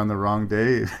movie on the wrong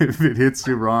day. If it hits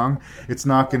you wrong, it's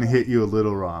not going to hit you a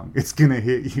little wrong. It's going to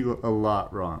hit you a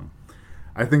lot wrong.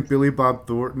 I think Billy Bob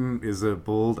Thornton is a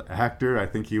bold actor. I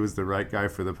think he was the right guy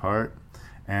for the part.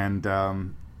 And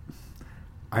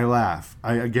I laugh.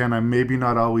 I'm maybe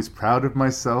not always proud of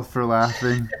myself for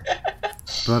laughing,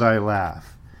 but I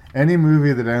laugh. Any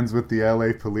movie that ends with the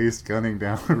LA police gunning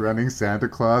down a running Santa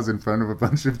Claus in front of a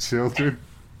bunch of children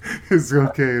is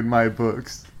okay in my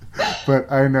books. But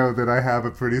I know that I have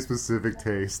a pretty specific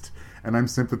taste, and I'm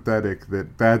sympathetic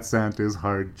that Bad Santa is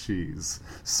hard cheese.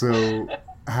 So,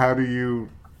 how do you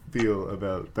feel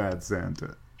about Bad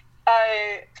Santa?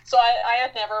 I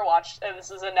had never watched.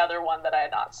 This is another one that I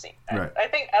had not seen. Right. I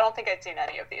don't think I'd seen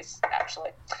any of these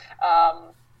actually.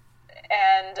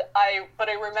 But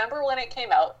I remember when it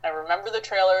came out. I remember the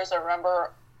trailers. I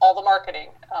remember all the marketing,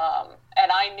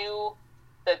 and I knew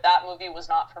that movie was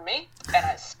not for me, and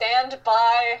I stand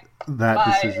by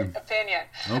my opinion.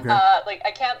 Okay. I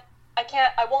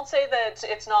won't say that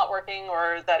it's not working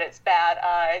or that it's bad.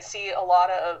 I see a lot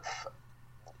of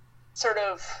sort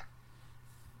of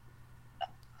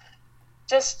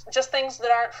just things that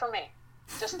aren't for me.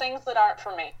 Just things that aren't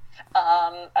for me.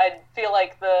 I feel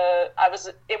like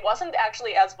it wasn't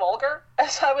actually as vulgar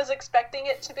as I was expecting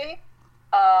it to be.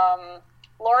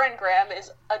 Lauren Graham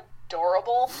is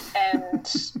adorable and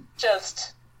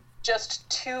just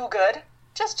too good.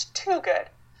 Just too good.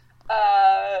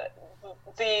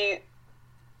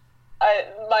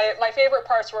 My favorite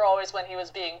parts were always when he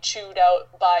was being chewed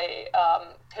out by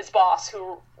his boss,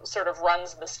 who sort of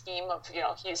runs the scheme of,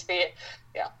 he's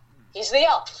the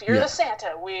elf, you're the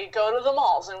Santa, we go to the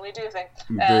malls and we do things.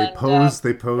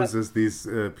 They pose as these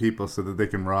people so that they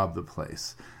can rob the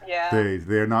place. Yeah.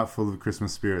 They're not full of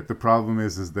Christmas spirit. The problem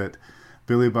is that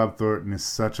Billy Bob Thornton is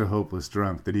such a hopeless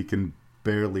drunk that he can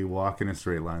barely walk in a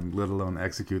straight line, let alone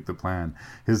execute the plan.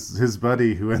 His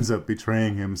buddy, who ends up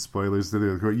betraying him, spoilers to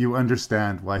the other, you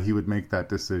understand why he would make that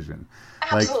decision.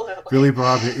 Absolutely. Like, Billy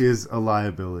Bob is a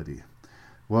liability.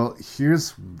 Well,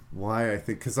 here's why I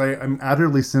think, because I'm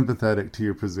utterly sympathetic to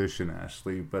your position,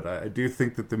 Ashley, but I do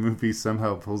think that the movie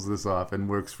somehow pulls this off and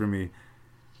works for me,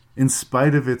 in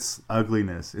spite of its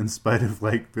ugliness, in spite of,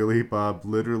 like, Billy Bob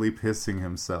literally pissing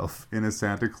himself in a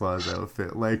Santa Claus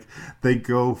outfit. Like, they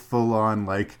go full on,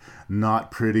 like,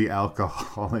 not pretty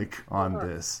alcoholic on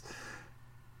this.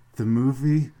 The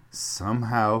movie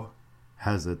somehow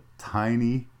has a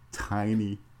tiny,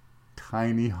 tiny,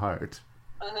 tiny heart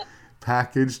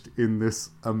packaged in this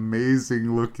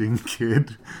amazing looking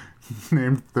kid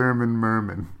named Thurman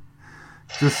Merman.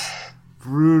 Just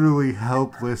brutally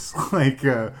helpless, like,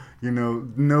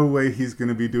 no way he's going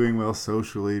to be doing well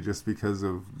socially just because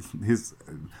of his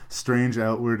strange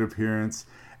outward appearance,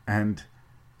 and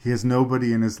he has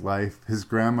nobody in his life. His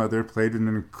grandmother, played in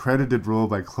an accredited role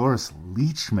by Cloris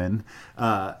Leachman,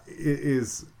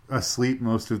 is asleep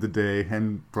most of the day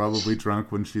and probably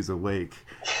drunk when she's awake.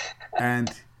 And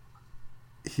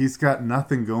he's got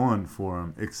nothing going for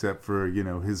him except for,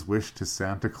 his wish to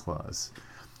Santa Claus.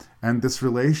 And this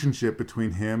relationship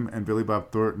between him and Billy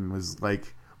Bob Thornton was,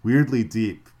 like, weirdly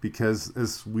deep, because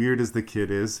as weird as the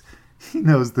kid is, he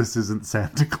knows this isn't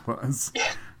Santa Claus.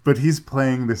 But he's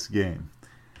playing this game.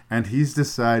 And he's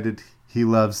decided he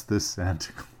loves this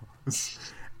Santa Claus.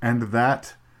 And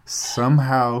that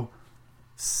somehow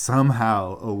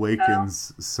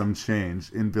awakens some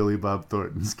change in Billy Bob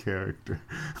Thornton's character.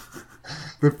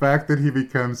 The fact that he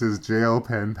becomes his jail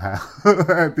pen pal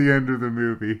at the end of the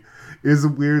movie is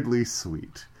weirdly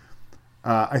sweet.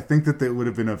 I think that would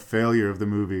have been a failure of the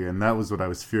movie, and that was what I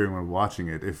was fearing when watching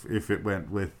it, if it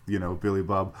went with, Billy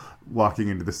Bob walking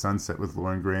into the sunset with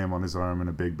Lauren Graham on his arm and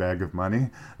a big bag of money.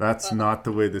 That's not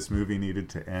the way this movie needed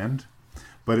to end,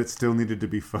 but it still needed to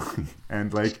be funny.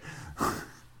 And, like,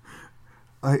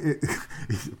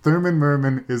 Thurman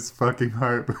Merman is fucking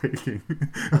heartbreaking.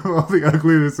 All the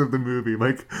ugliness of the movie,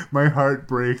 like, my heart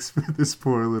breaks for this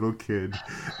poor little kid.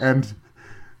 And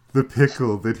the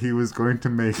pickle that he was going to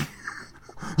make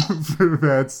for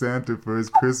Bad Santa for his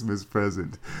Christmas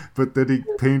present, but that he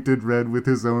painted red with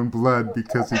his own blood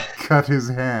because he cut his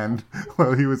hand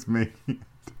while he was making it.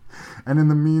 And in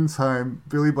the meantime,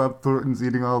 Billy Bob Thornton's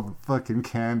eating all the fucking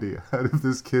candy out of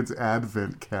this kid's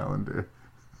advent calendar.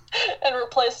 And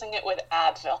replacing it with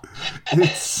Advil.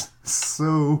 It's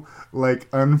so, like,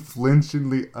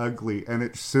 unflinchingly ugly, and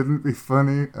it shouldn't be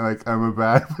funny. Like, I'm a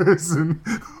bad person,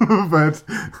 but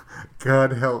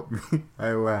God help me,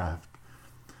 I laughed.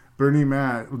 Bernie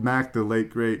Mac, the late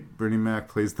great Bernie Mac,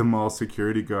 plays the mall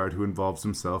security guard who involves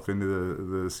himself into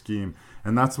the scheme.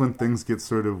 And that's when things get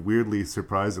sort of weirdly,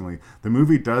 surprisingly. The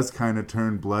movie does kind of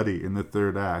turn bloody in the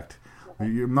third act.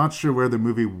 I'm not sure where the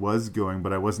movie was going,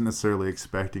 but I wasn't necessarily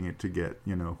expecting it to get,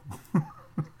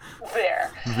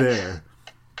 there.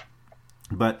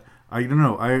 But I don't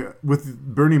know. With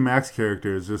Bernie Mac's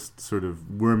character is just sort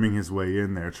of worming his way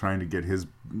in there, trying to get his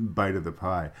bite of the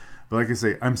pie. But like I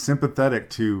say, I'm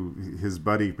sympathetic to his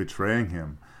buddy betraying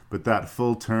him. But that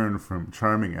full turn from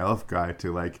charming elf guy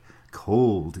to, like,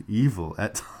 cold evil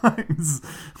at times.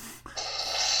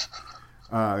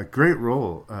 Great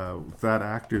role. That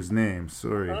actor's name.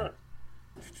 Sorry. Oh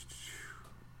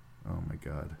my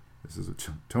God. This is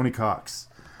Tony Cox.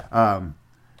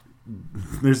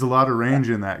 There's a lot of range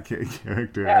in that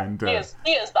character. Yeah, and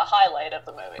he is the highlight of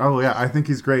the movie. Oh yeah, I think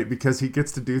he's great because he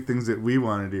gets to do things that we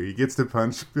want to do. He gets to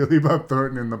punch Billy Bob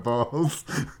Thornton in the balls,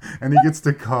 and he gets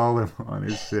to call him on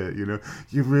his shit. You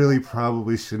really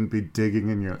probably shouldn't be digging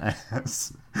in your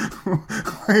ass.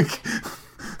 Like,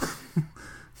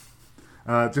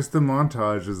 just the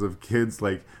montages of kids,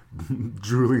 like,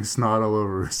 drooling snot all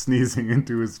over, sneezing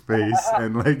into his face,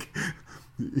 and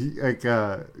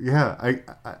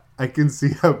I can see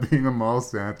how being a mall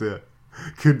Santa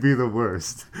could be the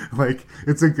worst. Like,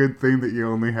 it's a good thing that you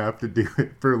only have to do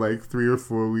it for, like, 3 or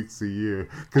 4 weeks a year,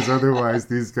 because otherwise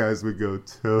these guys would go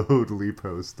totally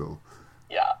postal.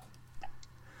 Yeah.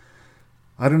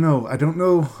 I don't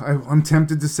know. I'm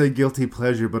tempted to say guilty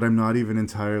pleasure, but I'm not even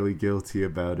entirely guilty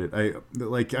about it.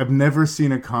 I've never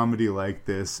seen a comedy like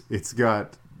this. It's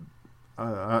got,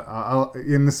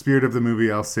 in the spirit of the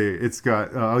movie, I'll say it's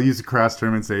got, I'll use a crass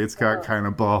term and say it's got kind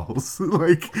of balls.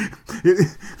 Like,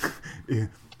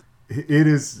 it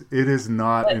is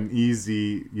not an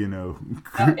easy,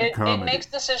 comedy. It makes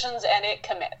decisions and it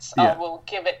commits. Yeah. We'll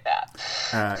give it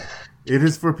that. It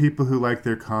is for people who like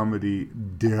their comedy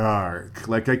dark.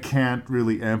 Like, I can't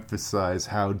really emphasize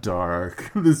how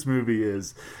dark this movie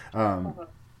is.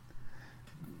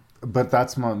 But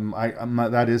that's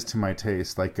that is to my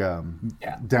taste. Like,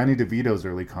 Danny DeVito's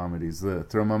early comedies, the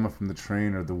Throw Mama from the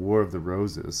Train or The War of the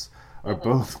Roses, are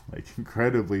both, like,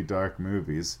 incredibly dark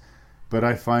movies. but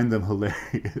I find them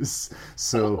hilarious.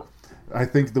 So I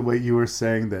think the way you were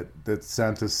saying that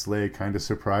Santa's sleigh kind of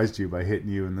surprised you by hitting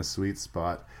you in the sweet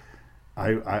spot,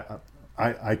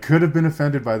 I could have been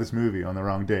offended by this movie on the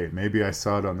wrong day. Maybe I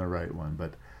saw it on the right one,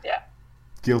 but yeah,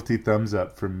 guilty thumbs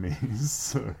up from me.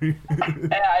 Sorry.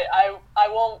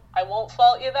 I won't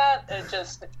fault you that. It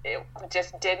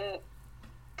just didn't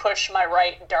push my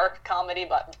right dark comedy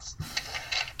buttons.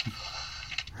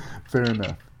 Fair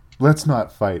enough. Let's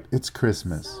not fight. It's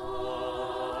Christmas.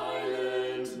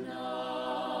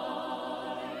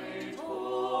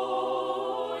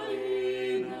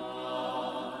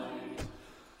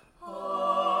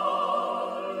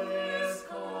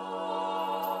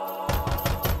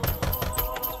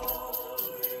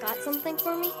 Got something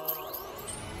for me?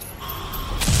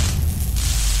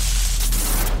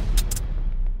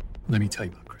 Let me tell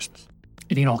you about Christmas.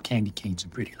 It ain't all candy canes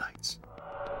and pretty lights.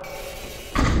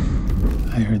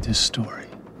 I heard this story.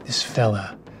 This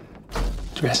fella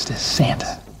dressed as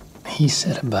Santa. He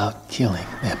said about killing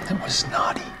them that was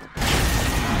naughty.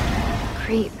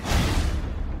 Creep.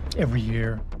 Every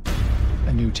year,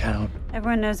 a new town.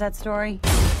 Everyone knows that story.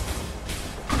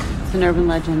 It's an urban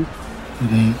legend.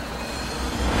 It ain't.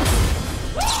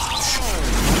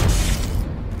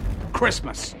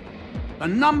 Christmas. The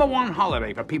 #1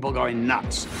 holiday for people going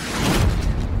nuts.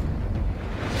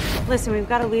 Listen, we've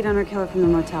got a lead on our killer from the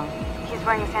motel. He's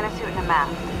wearing a Santa suit and a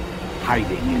mask.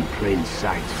 Hiding in plain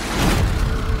sight.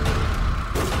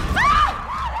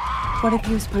 What if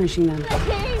he was punishing them?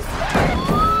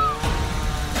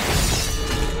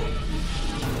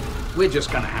 We're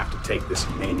just gonna have to take this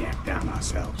maniac down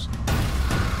ourselves.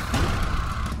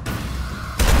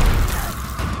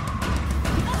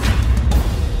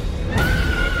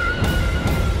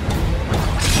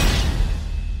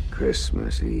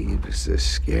 Christmas Eve is the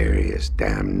scariest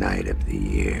damn night of the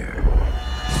year.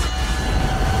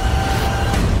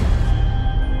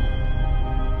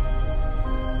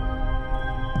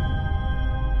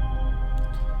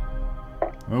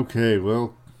 Okay,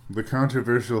 well, the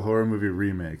controversial horror movie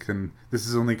remake, and this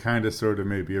is only kind of sort of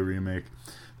maybe a remake.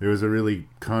 There was a really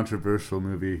controversial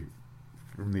movie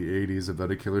from the 80s about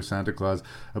a killer Santa Claus.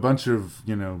 A bunch of,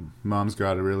 moms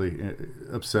got really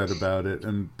upset about it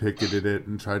and picketed it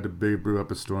and tried to brew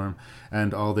up a storm,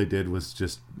 and all they did was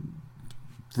just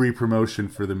free promotion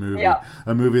for the movie. Yeah.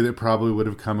 A movie that probably would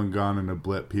have come and gone in a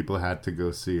blip. People had to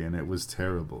go see, and it was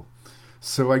terrible.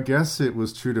 So I guess it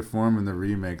was true to form in the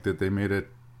remake that they made it,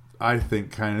 I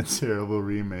think, kind of terrible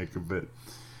remake of it.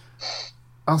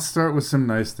 I'll start with some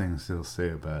nice things they'll say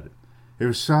about it. It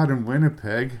was shot in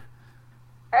Winnipeg.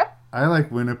 I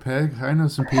like Winnipeg. I know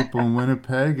some people in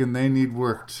Winnipeg, and they need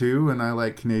work too, and I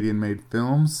like Canadian-made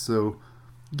films, so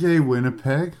yay,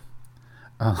 Winnipeg.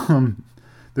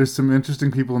 There's some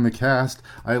interesting people in the cast.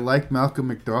 I like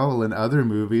Malcolm McDowell in other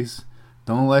movies.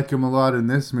 Don't like him a lot in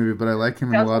this movie, but I like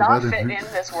him in a lot of other movies. Does not fit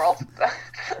in this world.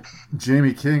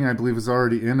 Jamie King, I believe, was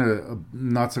already in a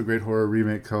not-so-great horror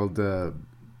remake called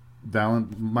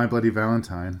My Bloody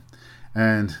Valentine,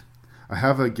 and I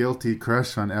have a guilty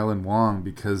crush on Ellen Wong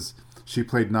because she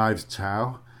played Knives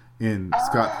Chow in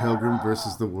Scott Pilgrim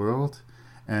versus the World,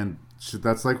 and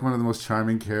that's like one of the most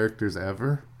charming characters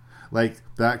ever. Like,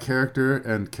 that character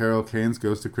and Carol Kane's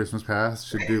Ghost of Christmas Past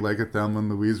should do like a Thelma and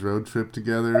Louise road trip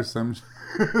together or some.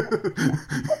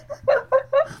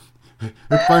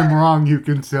 If I'm wrong, you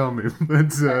can tell me. But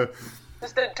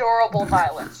just adorable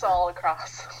violence all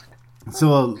across.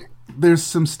 So there's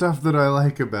some stuff that I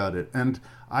like about it, and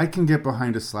I can get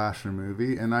behind a slasher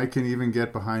movie, and I can even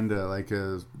get behind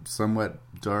a somewhat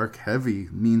dark, heavy,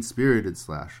 mean-spirited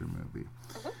slasher movie.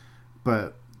 Mm-hmm.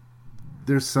 But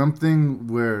there's something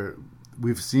where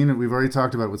we've seen it, we've already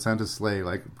talked about with Santa's Sleigh,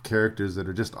 like characters that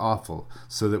are just awful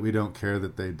so that we don't care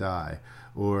that they die,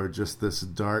 or just this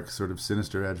dark sort of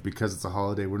sinister edge. Because it's a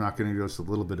holiday, we're not going to go just a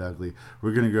little bit ugly,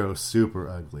 we're going to go super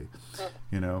ugly.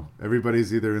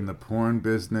 Everybody's either in the porn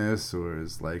business or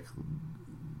is like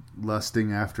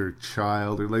lusting after a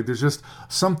child, or like there's just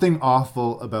something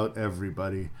awful about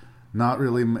everybody. Not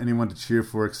really anyone to cheer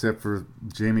for except for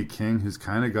Jamie King, who's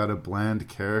kind of got a bland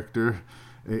character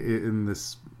in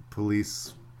this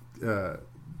police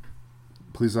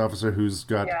officer who's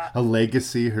got a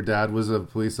legacy. Her dad was a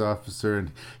police officer,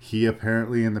 and he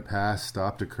apparently in the past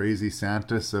stopped a crazy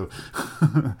Santa, so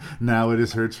now it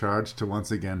is her charge to once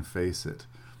again face it.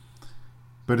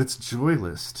 But it's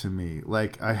joyless to me.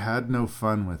 Like, I had no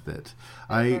fun with it.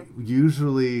 I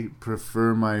usually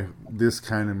prefer this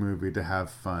kind of movie to have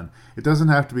fun. It doesn't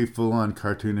have to be full-on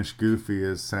cartoonish goofy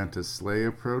as Santa's Sleigh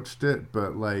approached it,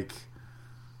 but like,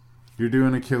 you're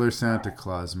doing a killer Santa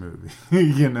Claus movie,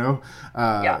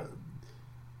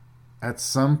 at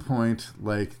some point,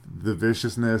 like, the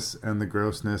viciousness and the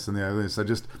grossness and the ugliness,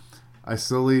 I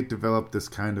slowly developed this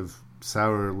kind of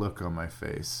sour look on my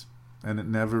face, and it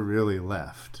never really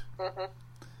left. Mm-hmm.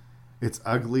 It's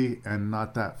ugly and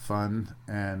not that fun,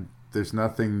 and there's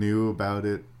nothing new about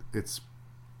it. It's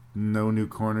no new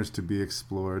corners to be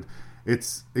explored.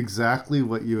 It's exactly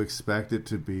what you expect it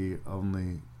to be,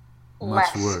 only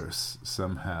much worse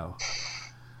somehow.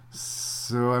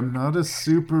 So I'm not a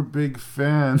super big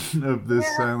fan of this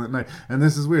Silent Night. And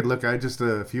this is weird. Look, I just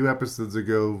a few episodes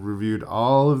ago reviewed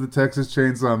all of the Texas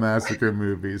Chainsaw Massacre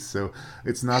movies, so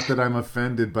it's not that I'm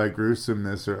offended by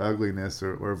gruesomeness or ugliness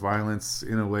or violence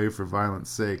in a way for violence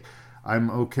sake. I'm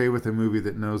okay with a movie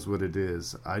that knows what it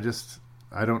is. I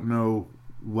don't know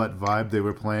what vibe they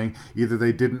were playing. Either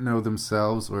they didn't know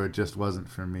themselves or it just wasn't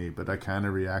for me, but I kind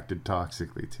of reacted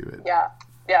toxically to it.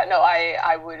 No,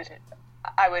 I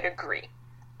would agree.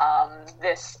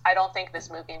 I don't think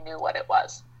this movie knew what it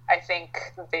was. I think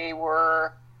they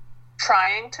were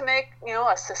trying to make,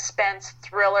 a suspense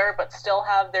thriller, but still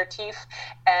have their teeth,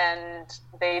 and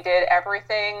they did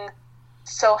everything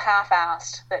so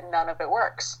half-assed that none of it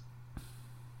works.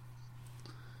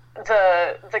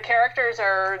 The characters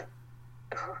are,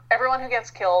 everyone who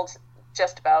gets killed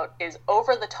just about is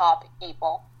over the top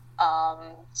evil.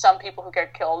 Some people who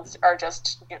get killed are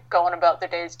just going about their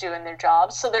days doing their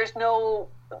jobs. So there's no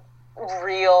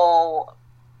real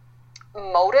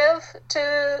motive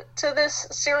to this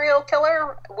serial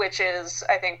killer, which is,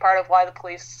 I think, part of why the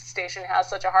police station has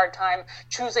such a hard time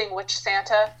choosing which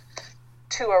Santa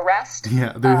to arrest.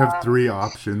 Yeah, they have 3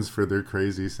 options for their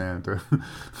crazy Santa.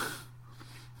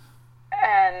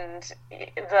 And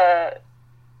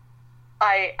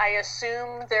I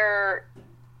assume they're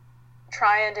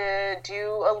trying to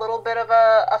do a little bit of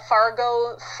a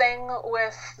Fargo thing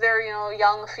with their,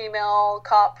 young female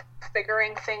cop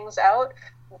figuring things out,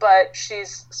 but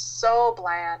she's so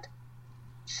bland.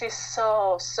 She's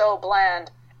so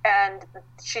bland. And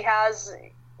she has,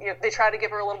 they try to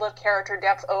give her a little bit of character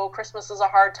depth. Oh, Christmas is a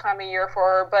hard time of year for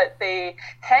her, but they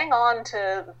hang on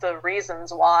to the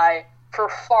reasons why for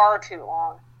far too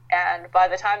long. And by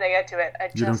the time they get to it, I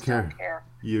just don't care.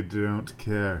 You don't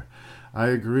care. I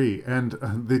agree. And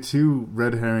the 2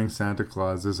 red herring Santa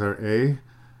Clauses are A,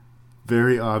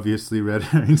 very obviously red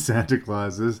herring Santa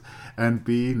Clauses, and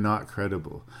B, not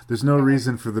credible. There's no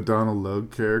reason for the Donald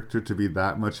Logue character to be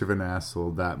that much of an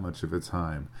asshole that much of a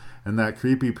time. And that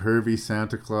creepy pervy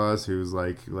Santa Claus who's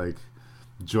like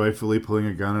joyfully pulling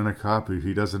a gun on a cop who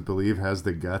he doesn't believe has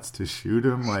the guts to shoot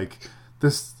him,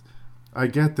 this... I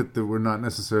get that we're not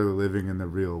necessarily living in the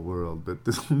real world, but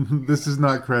this is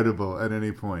not credible at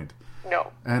any point.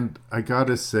 No. And I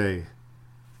gotta say,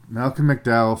 Malcolm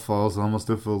McDowell falls almost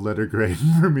a full letter grade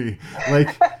for me.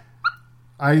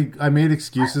 I made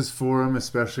excuses for him,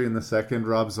 especially in the second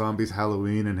Rob Zombie's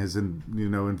Halloween and his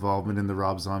involvement in the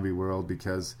Rob Zombie world,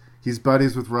 because he's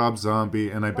buddies with Rob Zombie,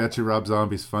 and I bet you Rob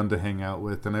Zombie's fun to hang out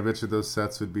with, and I bet you those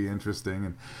sets would be interesting.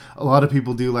 And a lot of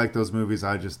people do like those movies,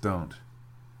 I just don't.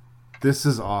 This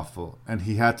is awful, and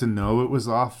he had to know it was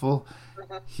awful.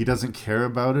 He doesn't care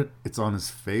about it. It's on his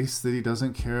face that he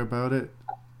doesn't care about it.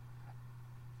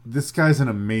 This guy's an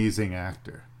amazing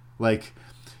actor.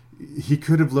 He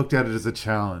could have looked at it as a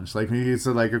challenge. He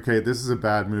said, okay, this is a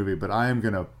bad movie, but I am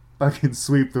going to fucking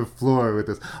sweep the floor with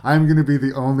this. I'm going to be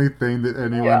the only thing that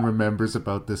anyone remembers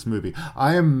about this movie.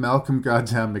 I am Malcolm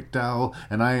goddamn McDowell,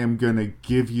 and I am going to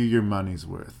give you your money's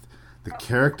worth. The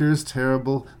character is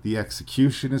terrible. The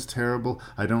execution is terrible.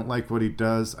 I don't like what he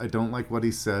does. I don't like what he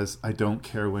says. I don't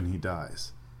care when he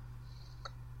dies.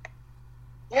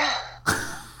 Yeah.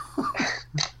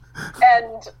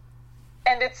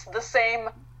 and it's the same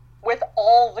with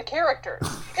all the characters.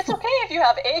 It's okay if you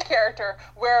have a character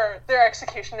where their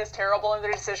execution is terrible and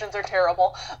their decisions are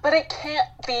terrible, but it can't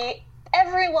be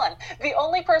everyone. The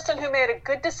only person who made a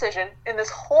good decision in this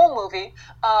whole movie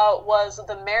was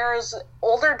the mayor's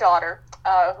older daughter,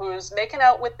 who's making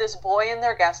out with this boy in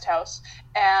their guest house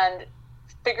and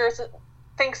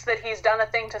thinks that he's done a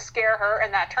thing to scare her,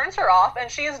 and that turns her off,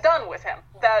 and she is done with him.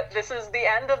 That this is the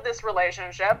end of this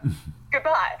relationship.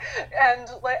 Goodbye. And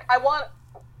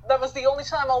that was the only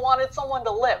time I wanted someone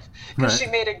to live, because she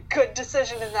made a good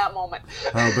decision in that moment.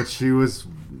 Oh, but she was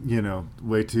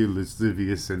way too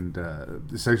lascivious and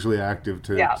sexually active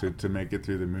to make it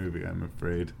through the movie, I'm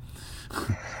afraid.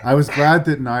 I was glad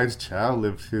that Knives Chow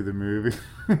lived through the movie.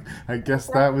 I guess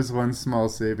that was one small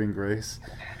saving grace.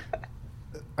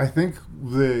 I think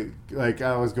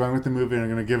I was going with the movie and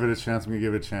I'm going to give it a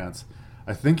chance.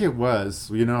 I think it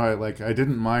was, I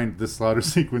didn't mind the slaughter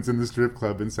sequence in the strip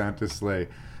club in Santa's sleigh,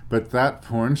 but that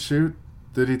porn shoot,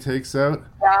 that he takes out.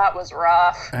 That was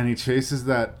rough. And he chases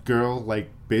that girl, like,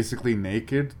 basically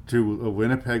naked to a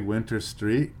Winnipeg winter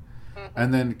street,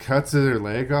 and then cuts her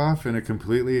leg off in a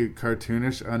completely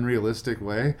cartoonish, unrealistic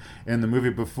way. And the movie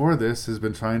before this has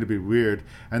been trying to be weird,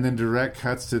 and then direct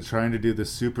cuts to trying to do the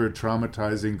super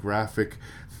traumatizing graphic,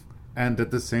 and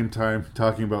at the same time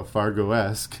talking about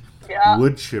Fargo-esque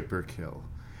wood chipper kill.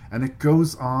 And it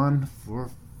goes on for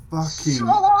fucking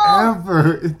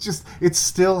ever. It's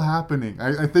still happening.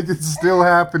 I think it's still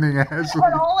happening, Ashley.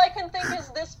 And all I can think is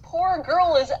this poor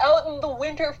girl is out in the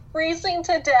winter freezing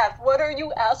to death. What are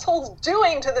you assholes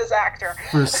doing to this actor?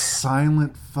 For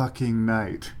Silent fucking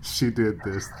Night, she did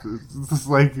this. It's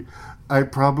like,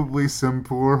 probably some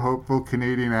poor hopeful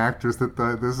Canadian actress that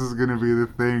thought this is going to be the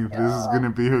thing. Yeah. This is going to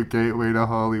be her gateway to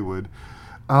Hollywood.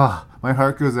 My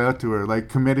heart goes out to her, like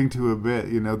committing to a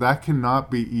bit, that cannot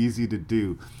be easy to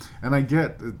do. And I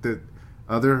get that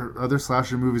other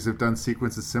slasher movies have done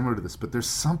sequences similar to this, but there's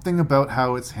something about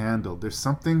how it's handled. There's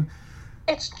something...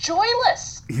 It's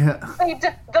joyless. Yeah.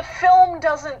 The film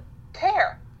doesn't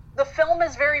care. The film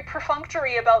is very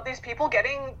perfunctory about these people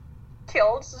getting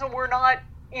killed, so we're not,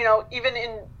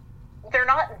 they're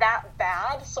not that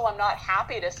bad, so I'm not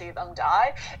happy to see them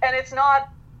die, and it's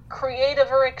not creative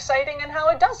or exciting in how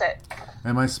it does it.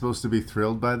 Am I supposed to be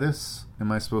thrilled by this? Am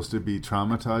I supposed to be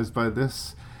traumatized by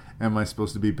this? Am I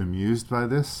supposed to be bemused by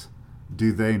this?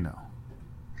 Do they know?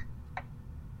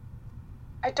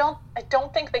 I don't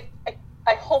think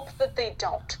I hope that they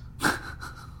don't.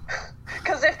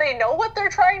 Because if they know what they're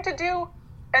trying to do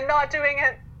and not doing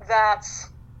it, that's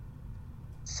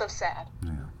so sad.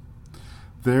 Yeah.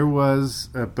 There was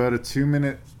about a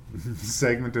 2-minute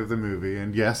segment of the movie,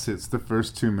 and yes, it's the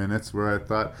first 2 minutes where I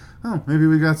thought, oh, maybe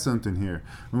we got something here.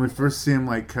 When we first see him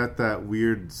cut that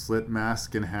weird slit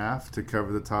mask in half to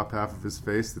cover the top half of his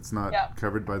face that's not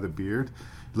covered by the beard,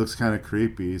 it looks kind of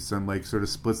creepy. Some sort of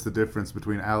splits the difference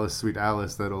between Alice, Sweet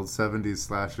Alice, that old 70s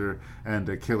slasher,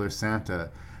 and Killer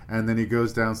Santa. And then he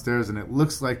goes downstairs and it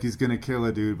looks like he's going to kill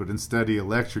a dude, but instead he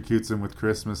electrocutes him with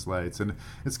Christmas lights. And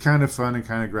it's kind of fun and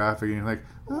kind of graphic, and you're like,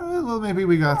 oh, well, maybe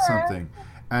we got something.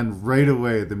 And right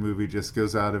away, the movie just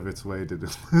goes out of its way to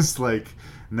just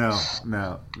no.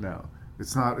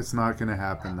 It's not going to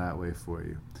happen that way for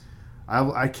you.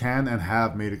 I can and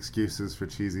have made excuses for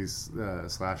cheesy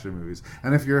slasher movies.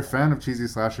 And if you're a fan of cheesy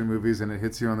slasher movies and it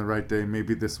hits you on the right day,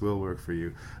 maybe this will work for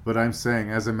you. But I'm saying,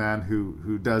 as a man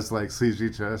who does like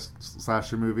cheesy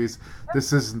slasher movies,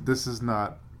 this is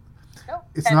not...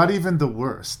 It's not even the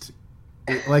worst.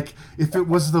 If it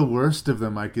was the worst of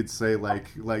them, I could say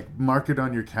mark it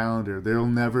on your calendar. There'll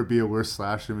never be a worse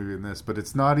slasher movie than this, but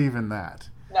it's not even that.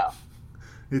 No.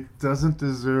 It doesn't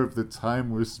deserve the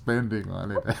time we're spending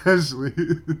on it, Ashley.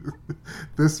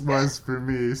 This was, for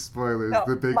me, spoilers,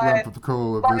 the big lump of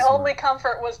coal of this My only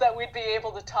comfort was that we'd be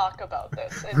able to talk about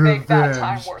this and make that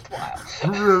time worthwhile.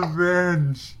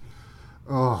 Revenge!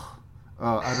 Oh,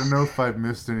 I don't know if I've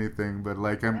missed anything, but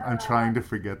I'm trying to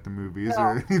forget the movie. Is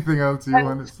there anything else you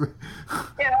want to say?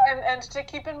 And to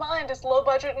keep in mind, it's low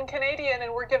budget and Canadian,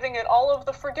 and we're giving it all of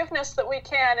the forgiveness that we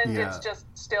can, and it's just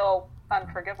still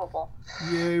unforgivable.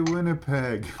 Yay,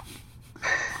 Winnipeg!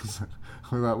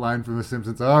 That line from The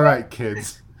Simpsons. All right,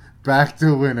 kids, back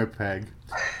to Winnipeg.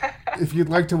 If you'd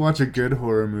like to watch a good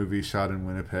horror movie shot in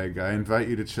Winnipeg, I invite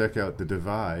you to check out The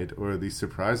Divide, or the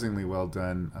surprisingly well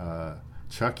done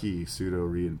Chucky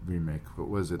remake. What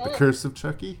was it? The Curse of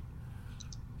Chucky?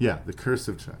 Yeah, The Curse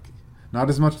of Chucky. Not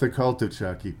as much The Cult of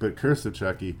Chucky, but Curse of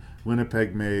Chucky.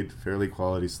 Winnipeg made fairly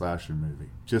quality slasher movie.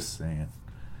 Just saying.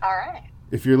 All right.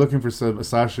 If you're looking for a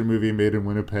slasher movie made in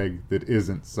Winnipeg that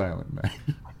isn't Silent Night.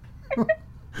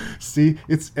 See,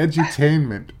 it's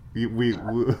edutainment.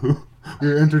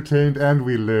 We're entertained and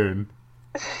we learn.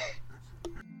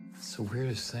 It's the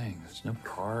weirdest thing. There's no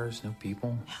cars, no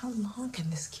people. How long can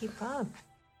this keep up?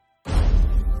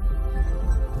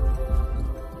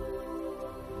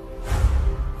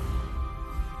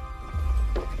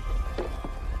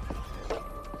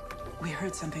 We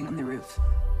heard something on the roof.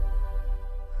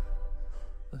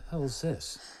 What the hell is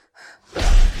this?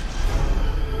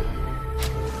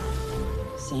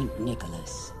 Saint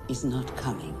Nicholas is not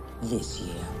coming this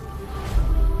year.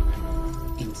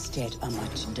 Instead, a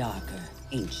much darker,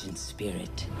 ancient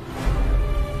spirit.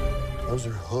 Those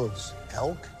are hooves.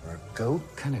 Elk or goat?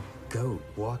 What kind of goat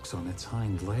walks on its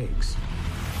hind legs?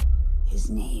 His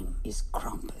name is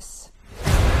Krampus.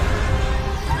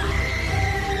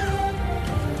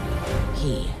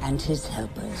 He and his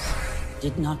helpers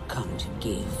did not come to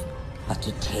give, but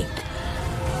to take.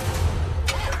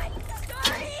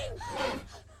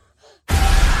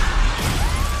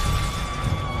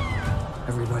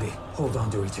 Everybody, hold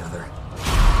on to each other.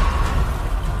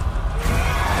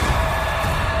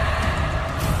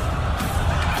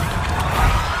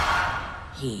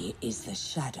 He is the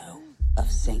shadow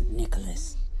of Saint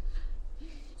Nicholas.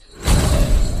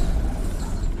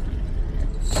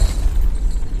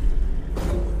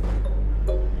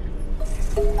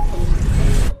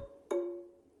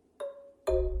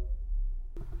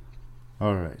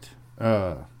 All right.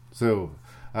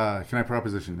 Can I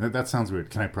proposition? That sounds weird.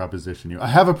 Can I proposition you? I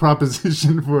have a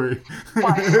proposition for you.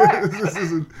 This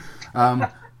isn't.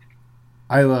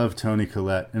 I love Toni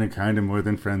Collette in a kind of more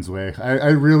than friends way. I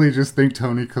really just think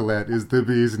Toni Collette is the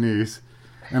bee's knees.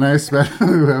 And I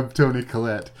especially love Toni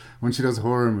Collette when she does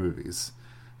horror movies.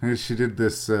 And she did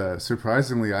this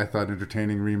surprisingly, I thought,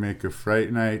 entertaining remake of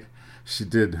Fright Night. She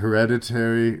did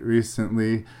Hereditary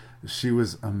recently. She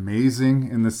was amazing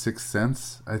in The Sixth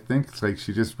Sense, I think. It's like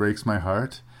she just breaks my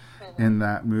heart in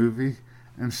that movie.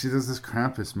 And she does this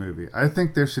Krampus movie. I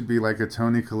think there should be like a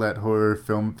Toni Collette horror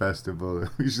film festival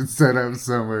that we should set up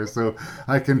somewhere so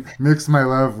I can mix my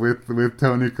love with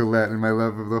Toni Collette and my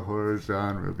love of the horror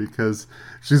genre, because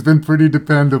she's been pretty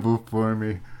dependable for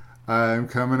me. I'm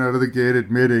coming out of the gate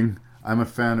admitting I'm a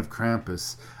fan of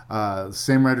Krampus.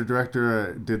 Same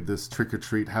writer-director did this Trick or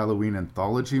Treat Halloween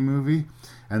anthology movie.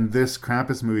 And this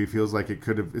Krampus movie feels like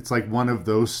it's like one of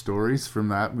those stories from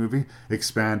that movie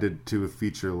expanded to a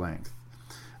feature length.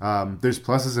 There's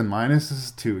pluses and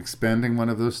minuses to expanding one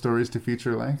of those stories to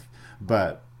feature length,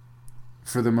 but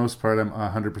for the most part, I'm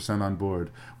 100% on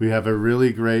board. We have a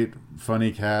really great,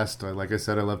 funny cast. Like I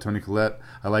said, I love Toni Collette.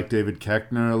 I like David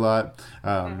Koechner a lot.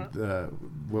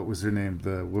 What was her name?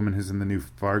 The woman who's in the new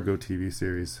Fargo TV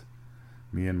series.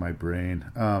 Me and my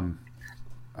brain.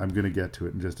 I'm going to get to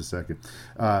it in just a second.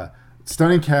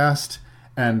 Stunning cast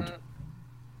and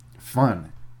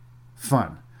fun.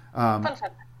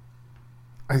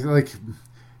 I like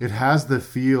it has the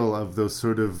feel of those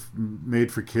sort of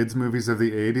made for kids movies of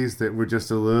the 80s that were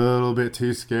just a little bit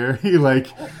too scary. Like,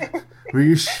 were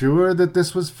you sure that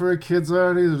this was for a kids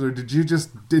audience, or did you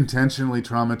just intentionally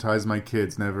traumatize my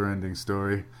kids? Never ending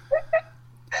story.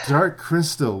 Dark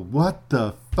Crystal, what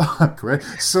the fuck, right?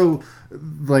 So,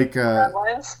 like...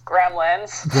 Gremlins,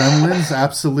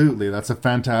 absolutely. That's a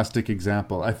fantastic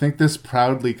example. I think this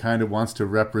proudly kind of wants to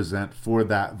represent for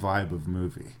that vibe of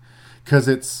movie. Because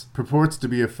it purports to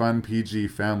be a fun PG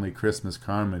family Christmas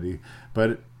comedy,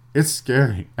 but it's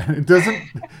scary. And it doesn't...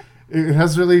 It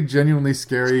has really genuinely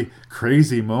scary,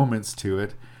 crazy moments to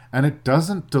it, and it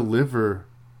doesn't deliver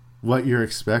what you're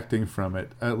expecting from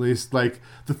it. At least, like,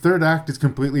 the third act is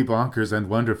completely bonkers and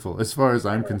wonderful, as far as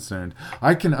I'm concerned.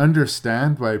 I can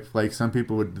understand why, like, some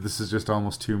people would, this is just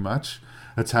almost too much,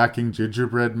 attacking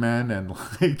gingerbread men and,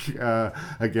 like,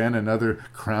 again, another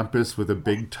Krampus with a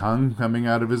big tongue coming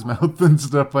out of his mouth and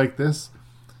stuff like this.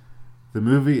 The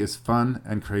movie is fun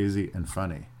and crazy and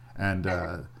funny, and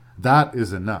that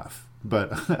is enough.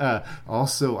 But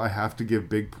also, I have to give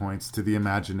big points to the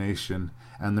imagination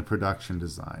and the production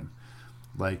design.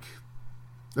 Like,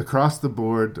 across the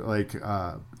board, like,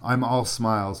 I'm all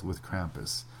smiles with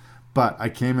Krampus. But I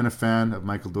came in a fan of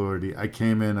Michael Dougherty. I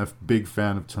came in a big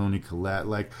fan of Toni Collette.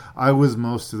 Like, I was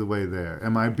most of the way there.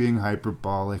 Am I being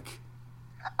hyperbolic?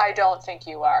 I don't think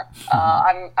you are.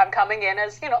 I'm coming in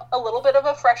as, a little bit of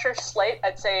a fresher slate.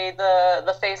 I'd say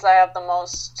the face I have the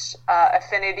most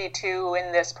affinity to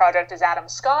in this project is Adam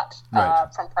Scott, right,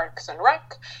 from Parks and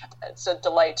Rec. It's a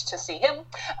delight to see him.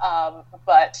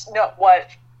 But no,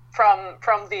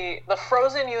 from the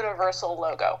Frozen Universal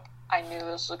logo, I knew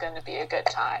this was going to be a good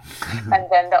time. And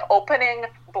then the opening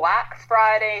Black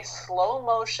Friday slow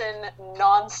motion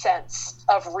nonsense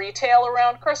of retail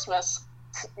around Christmas,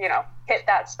 hit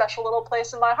that special little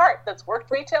place in my heart that's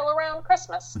worked retail around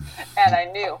Christmas. And I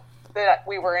knew that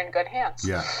we were in good hands.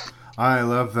 Yeah. I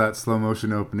love that slow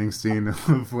motion opening scene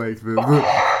of, like,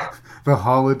 the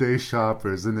holiday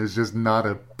shoppers, and there's just not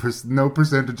no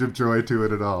percentage of joy to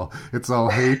it at all. It's all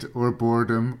hate or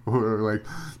boredom or, like,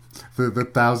 the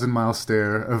 1,000-mile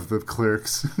stare of the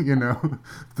clerks,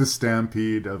 the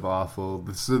stampede of awful.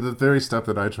 So the very stuff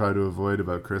that I try to avoid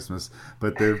about Christmas,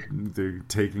 but they're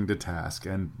taking to task,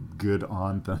 and good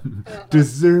on them.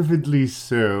 Deservedly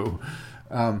so.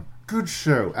 Good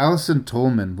show. Alison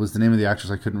Tolman was the name of the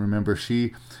actress. I couldn't remember.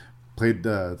 She played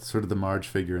sort of the Marge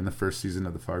figure in the first season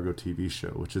of the Fargo TV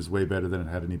show, which is way better than it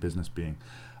had any business being.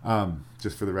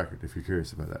 Just for the record, if you're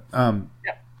curious about that.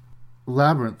 Yeah.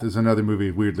 Labyrinth is another movie,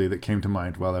 weirdly, that came to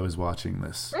mind while I was watching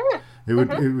this. It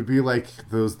would be like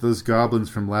those goblins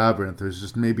from Labyrinth. There's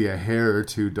just maybe a hair or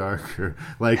two darker.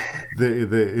 Like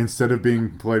the instead of being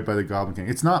employed by the Goblin King.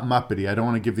 It's not Muppety. I don't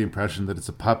want to give the impression that it's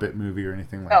a puppet movie or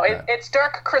anything like that. No, it's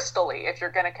dark crystal-y if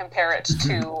you're going to compare it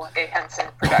to a Henson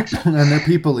production. And they're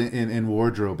people in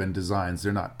wardrobe and designs.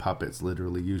 They're not puppets,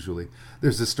 literally, usually.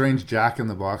 There's a strange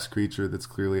Jack-in-the-Box creature that's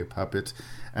clearly a puppet.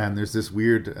 And there's this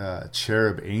weird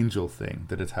cherub angel thing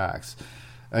that attacks.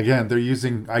 Again, they're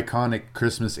using iconic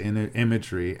Christmas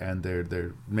imagery, and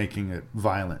they're making it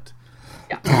violent.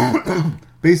 Yeah.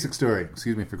 Basic story.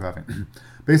 Excuse me for coughing.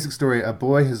 Basic story. A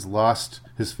boy has lost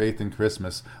his faith in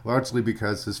Christmas, largely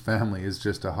because his family is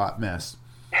just a hot mess.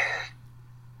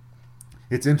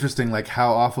 It's interesting, like,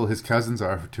 how awful his cousins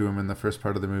are to him in the first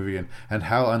part of the movie, and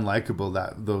how unlikable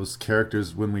that those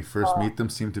characters, when we first meet them,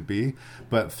 seem to be.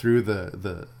 But through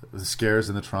the scares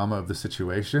and the trauma of the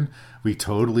situation, we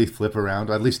totally flip around.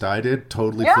 At least I did.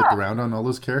 Totally flip around on all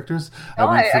those characters. No,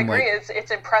 I agree.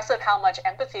 It's impressive how much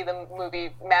empathy the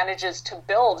movie manages to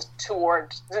build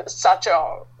toward such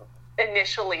a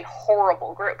initially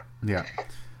horrible group. Yeah.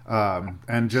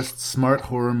 And just smart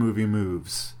horror movie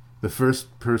moves. The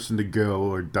first person to go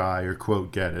or die or,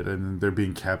 quote, get it, and they're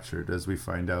being captured, as we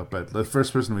find out. But the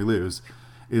first person we lose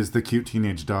is the cute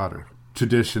teenage daughter.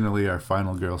 Traditionally, our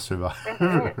final girl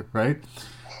survivor, right?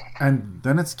 And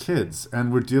then it's kids,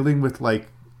 and we're dealing with, like,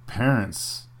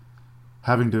 parents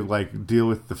having to, like, deal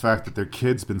with the fact that their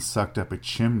kid's been sucked up a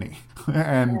chimney.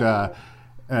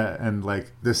 And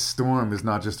like, this storm is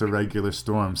not just a regular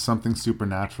storm. Something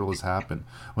supernatural has happened.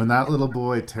 When that little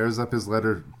boy tears up his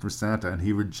letter for Santa and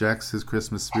he rejects his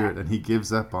Christmas spirit and he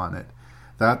gives up on it,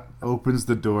 that opens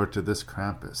the door to this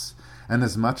Krampus. And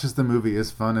as much as the movie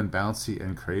is fun and bouncy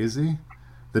and crazy,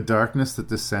 the darkness that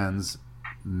descends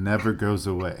never goes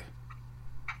away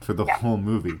for the whole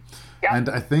movie. Yeah. And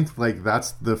I think, like,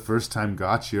 that's the first time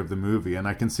gotcha of the movie. And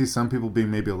I can see some people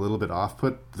being maybe a little bit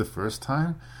off-put the first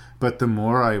time. But the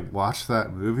more I watch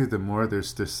that movie, the more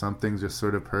there's just something just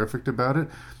sort of perfect about it.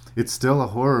 It's still a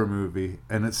horror movie,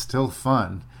 and it's still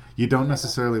fun. You don't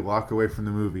necessarily walk away from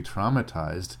the movie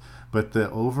traumatized, but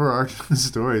the overarching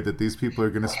story that these people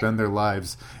are going to spend their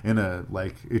lives in a,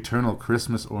 like, eternal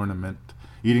Christmas ornament,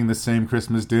 eating the same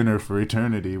Christmas dinner for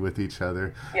eternity with each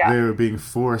other. Yeah. They're being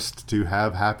forced to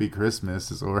have happy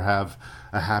Christmas or have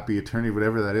a happy eternity,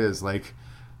 whatever that is. Like,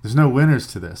 there's no winners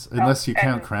to this, unless you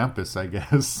count Krampus, I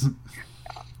guess.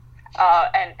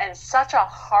 And such a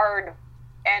hard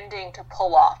ending to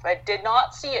pull off. I did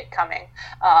not see it coming.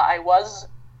 I was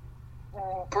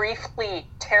briefly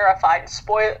terrified.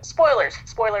 Spoilers.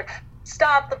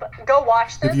 Stop. Go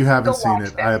watch this. If you haven't seen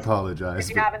it, I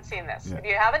apologize. If you haven't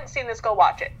seen this, go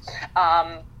watch it.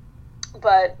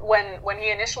 But when he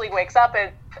initially wakes up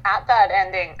at that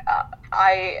ending,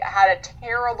 I had a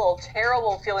terrible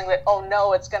feeling that, oh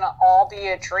no, it's going to all be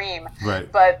a dream.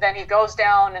 Right. But then he goes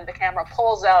down and the camera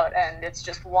pulls out and it's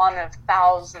just one of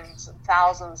thousands and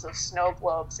thousands of snow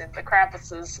globes in the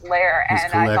Krampus's lair.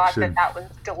 And I thought that was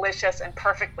delicious and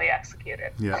perfectly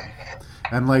executed. Yeah.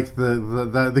 And, like,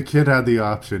 the kid had the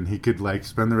option. He could, like,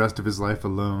 spend the rest of his life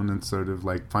alone and sort of,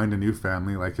 like, find a new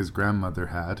family like his grandmother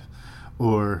had.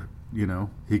 Or, you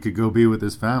know, he could go be with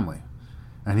his family.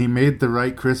 And he made the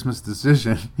right Christmas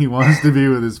decision. He wants to be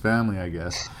with his family, I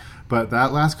guess. But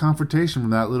that last confrontation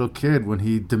from that little kid when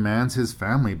he demands his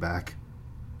family back.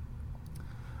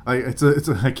 I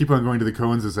keep on going to the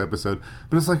Coens this episode,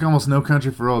 but it's like almost No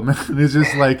Country for Old Men. It's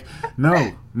just like,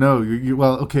 no,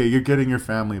 well, okay, you're getting your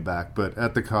family back, but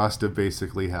at the cost of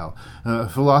basically hell.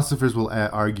 Philosophers will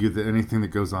argue that anything that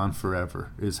goes on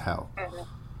forever is hell. Mm-hmm.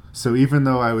 So even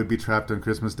though I would be trapped on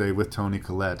Christmas Day with Toni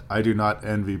Collette, I do not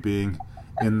envy being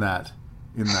in that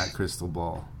crystal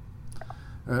ball.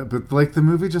 But, like, the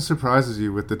movie just surprises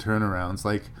you with the turnarounds.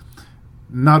 Like,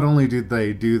 not only did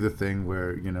they do the thing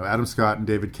where, you know, Adam Scott and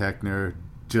David Koechner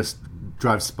just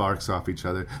drive sparks off each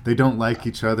other. They don't like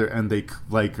each other, and they,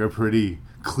 like, are pretty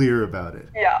clear about it.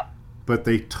 Yeah. But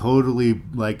they totally,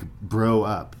 like, bro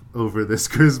up over this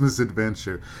Christmas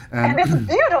adventure. And it's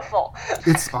beautiful.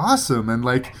 It's awesome. And,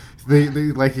 like, they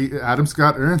Adam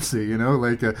Scott earns it, you know?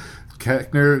 Like,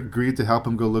 Koechner agreed to help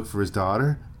him go look for his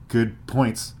daughter. Good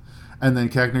points. And then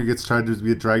Koechner gets tried to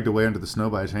get dragged away under the snow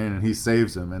by a chain, and he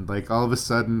saves him. And, like, all of a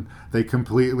sudden, they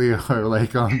completely are,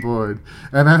 like, on board.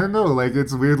 And I don't know, like,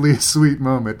 it's weirdly a sweet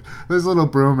moment. There's a little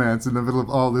bromance in the middle of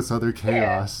all this other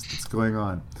chaos that's going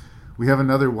on. We have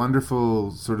another wonderful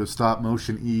sort of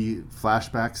stop-motion-y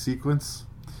flashback sequence.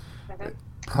 Mm-hmm.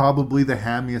 Probably the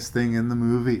hammiest thing in the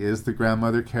movie is the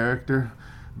grandmother character.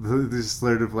 This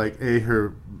sort of, like,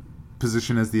 her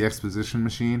position as the exposition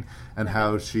machine, and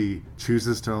how she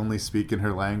chooses to only speak in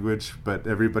her language, but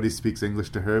everybody speaks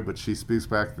English to her, but she speaks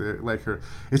back like her.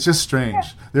 It's just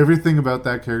strange. Everything about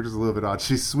that character is a little bit odd.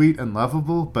 She's sweet and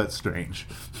lovable, but strange.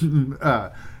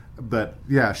 But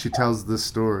yeah, she tells this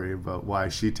story about why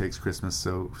she takes Christmas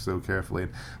so carefully,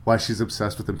 and why she's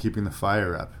obsessed with them keeping the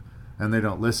fire up, and they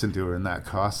don't listen to her, and that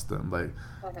costs them. Like,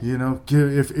 you know,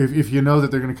 if you know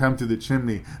that they're going to come through the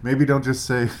chimney, maybe don't just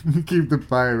say keep the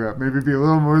fire up. Maybe be a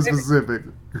little more specific.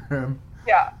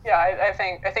 Yeah.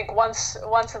 I think once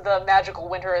the magical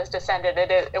winter has descended,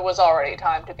 it was already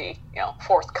time to be, you know,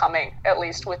 forthcoming, at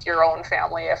least with your own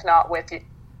family, if not with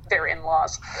their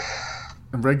in-laws.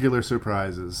 Regular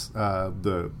surprises.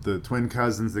 The twin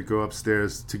cousins that go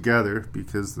upstairs together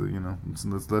because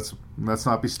let's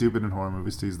not be stupid in horror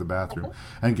movies to use the bathroom,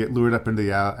 and get lured up into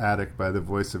the attic by the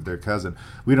voice of their cousin.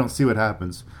 We don't see what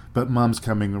happens, but Mom's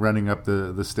running up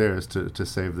the stairs to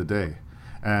save the day.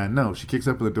 And no, she kicks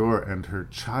open the door, and her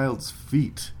child's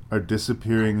feet are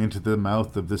disappearing into the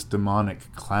mouth of this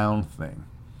demonic clown thing.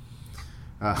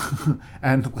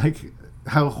 And like,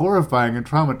 how horrifying and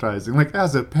traumatizing. Like,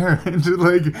 as a parent,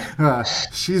 like,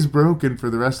 she's broken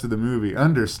for the rest of the movie,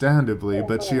 understandably,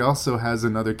 but she also has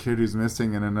another kid who's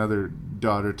missing and another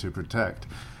daughter to protect.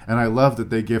 And I love that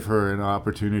they give her an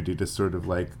opportunity to sort of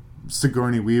like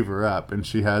Sigourney Weaver up, and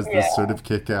she has this sort of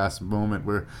kick-ass moment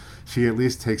where she at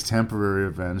least takes temporary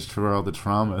revenge for all the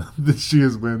trauma that she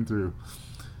has been through.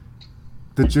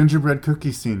 The gingerbread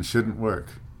cookie scene shouldn't work.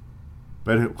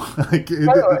 But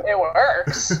it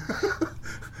works.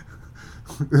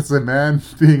 It's a man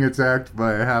being attacked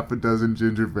by a half a dozen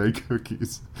gingerbread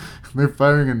cookies. They're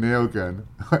firing a nail gun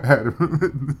at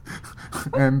him.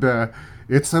 And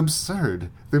it's absurd.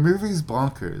 The movie's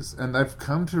bonkers. And I've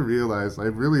come to realize I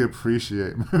really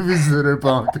appreciate movies that are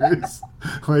bonkers.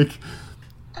 Like,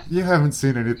 you haven't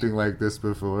seen anything like this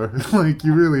before. Like,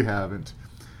 you really haven't.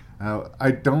 I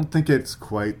don't think it's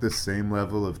quite the same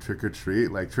level of Trick or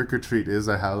Treat. Like, Trick or Treat is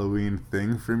a Halloween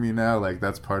thing for me now. Like,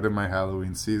 that's part of my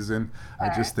Halloween season. I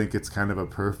just think it's kind of a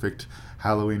perfect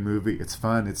Halloween movie. It's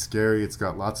fun, it's scary, it's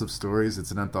got lots of stories,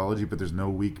 it's an anthology, but there's no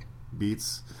weak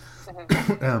beats.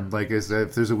 Like I said,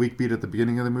 if there's a weak beat at the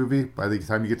beginning of the movie, by the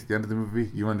time you get to the end of the movie,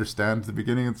 you understand the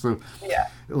beginning. And so,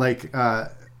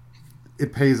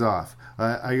 it pays off.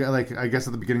 I guess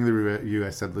at the beginning of the review I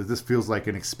said that this feels like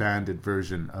an expanded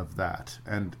version of that,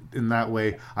 and in that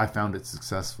way I found it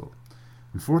successful.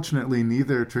 Unfortunately,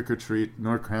 neither Trick or Treat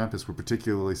nor Krampus were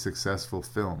particularly successful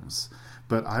films,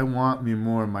 but I want me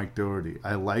more Mike Dougherty.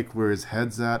 I like where his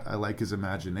head's at, I like his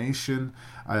imagination,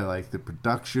 I like the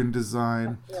production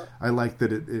design, I like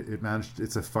that it managed.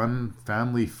 It's a fun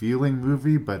family feeling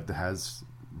movie, but it has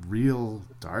real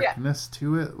darkness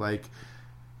to it. Like,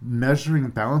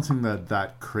 balancing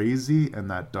that crazy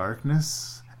and that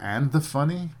darkness and the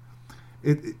funny,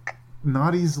 it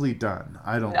not easily done.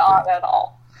 I don't not think. At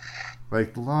all.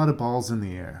 Like, a lot of balls in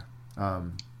the air.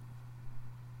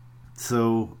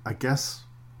 So I guess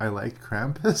I like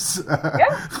Krampus.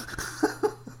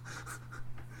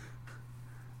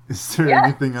 Is there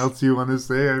anything else you want to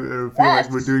say? I feel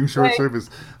like we're doing short service.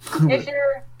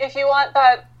 if you want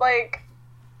that, like,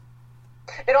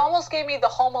 it almost gave me the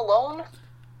Home Alone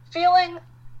feeling,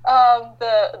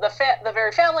 the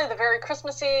very family, the very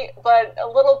Christmassy, but a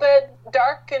little bit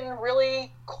dark and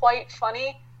really quite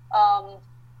funny.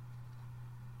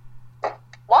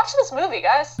 Watch this movie,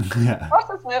 guys. Watch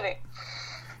this movie.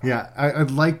 Yeah,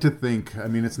 I'd like to think, I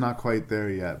mean, it's not quite there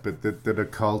yet, but that a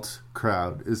cult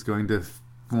crowd is going to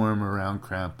form around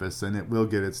Krampus, and it will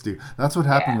get its due. That's what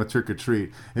happened with Trick or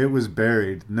Treat. It was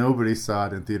buried. Nobody saw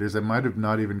it in theaters. It might have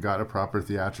not even got a proper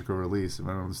theatrical release.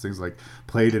 One of those things like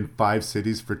played in 5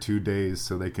 cities for 2 days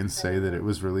so they can say that it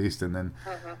was released, and then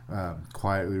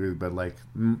quietly, but like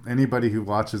anybody who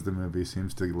watches the movie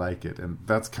seems to like it, and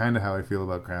that's kind of how I feel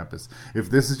about Krampus. If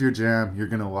this is your jam, you're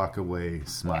going to walk away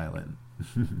smiling.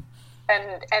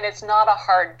 and it's not a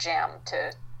hard jam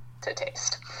to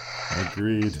taste.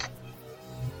 Agreed.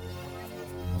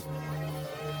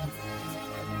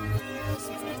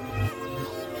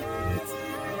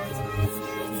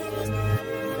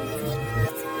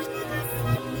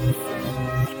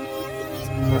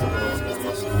 Let's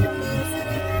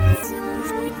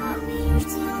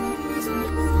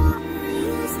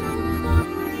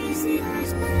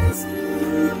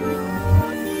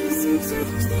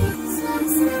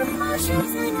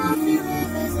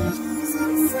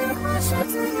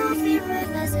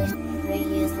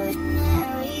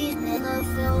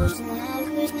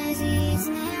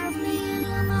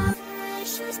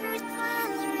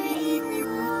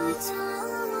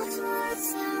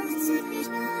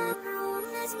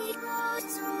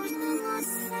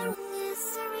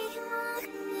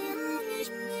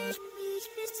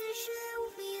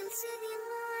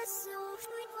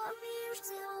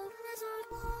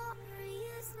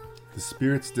The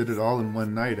spirits did it all in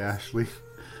one night, Ashley.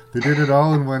 They did it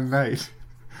all in one night.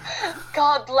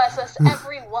 God bless us,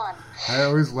 everyone. I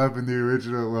always love in the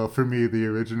original, well, for me, the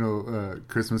original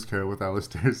Christmas Carol with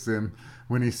Alistair Sim,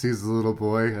 when he sees the little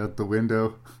boy out the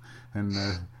window and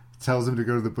tells him to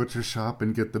go to the butcher shop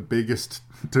and get the biggest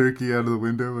turkey out of the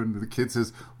window, and the kid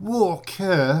says,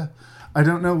 Walker. I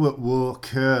don't know what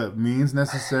Walker means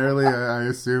necessarily. I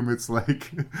assume it's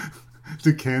like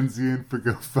Dickensian for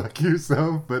go fuck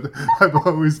yourself, but I've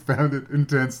always found it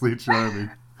intensely charming.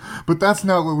 But that's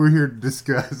not what we're here to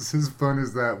discuss, as fun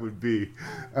as that would be.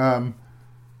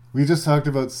 We just talked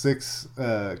about 6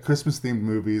 Christmas-themed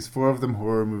movies, 4 of them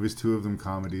horror movies, 2 of them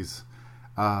comedies.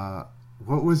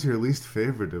 What was your least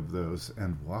favorite of those,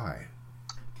 and why?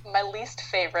 My least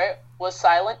favorite was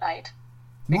Silent Night.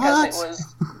 Because what? It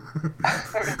was...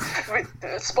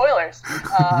 spoilers.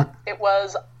 It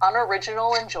was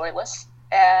unoriginal and joyless.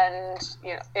 And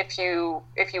if you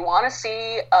want to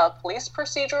see a police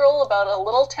procedural about a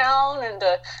little town and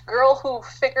a girl who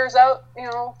figures out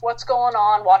what's going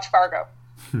on, watch Fargo.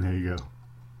 There you go.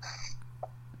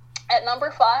 At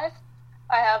number 5,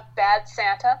 I have Bad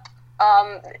Santa.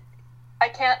 I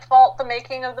can't fault the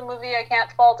making of the movie. I can't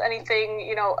fault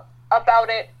anything about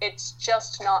it. It's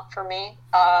just not for me.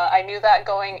 I knew that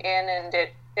going in, and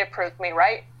it proved me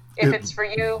right. If it's for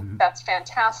you, that's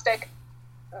fantastic.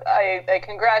 I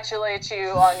congratulate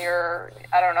you on your,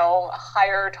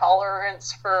 higher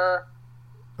tolerance for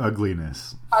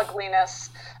ugliness.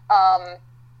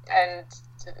 And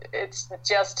it's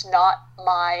just not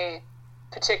my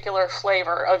particular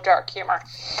flavor of dark humor.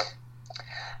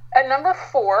 At number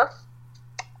 4,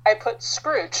 I put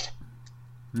Scrooged.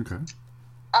 Okay.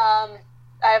 I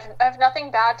have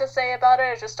nothing bad to say about it.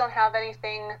 I just don't have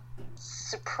anything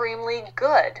supremely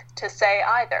good to say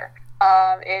either.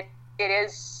 It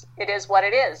is what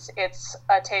it is. It's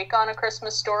a take on a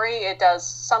Christmas story. It does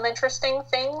some interesting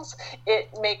things. It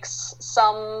makes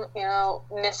some,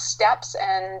 missteps,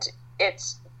 and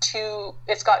it's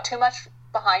got too much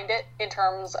behind it in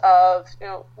terms of,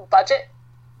 budget,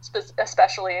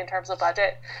 especially in terms of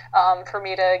budget, for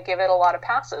me to give it a lot of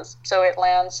passes. So it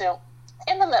lands,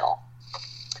 in the middle.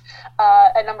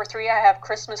 At number 3, I have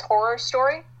Christmas Horror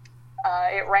Story.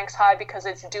 It ranks high because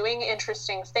it's doing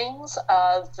interesting things.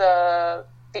 The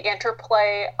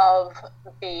interplay of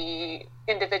the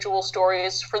individual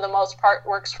stories, for the most part,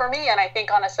 works for me. And I think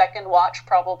on a second watch,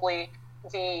 probably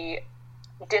the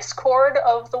discord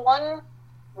of the one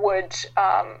would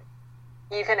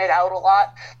even it out a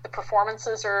lot. The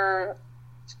performances are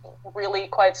really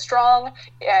quite strong,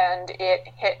 and it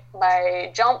hit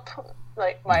my jump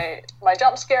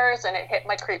scares, and it hit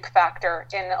my creep factor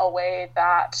in a way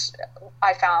that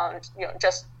I found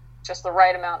just the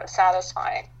right amount of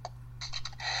satisfying.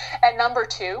 At number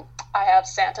 2, I have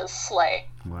Santa's Sleigh.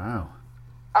 Wow.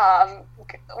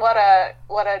 What a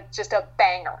just a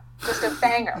banger.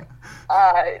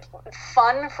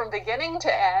 Fun from beginning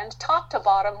to end, top to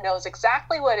bottom, knows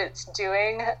exactly what it's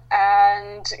doing,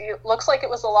 and it looks like it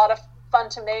was a lot of fun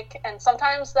to make, and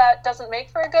sometimes that doesn't make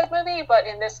for a good movie, but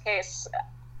in this case,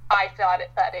 I thought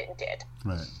that it did.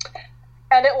 Right.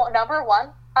 And at number 1,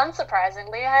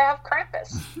 unsurprisingly, I have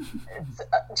Krampus. It's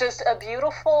just a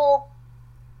beautiful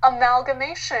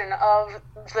amalgamation of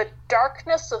the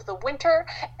darkness of the winter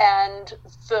and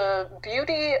the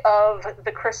beauty of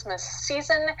the Christmas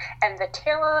season and the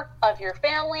terror of your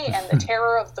family and the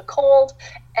terror of the cold,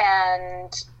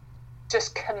 and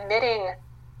just committing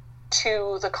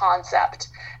to the concept,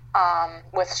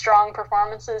 with strong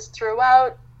performances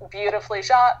throughout, beautifully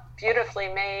shot, beautifully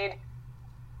made,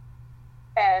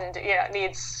 and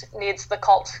needs the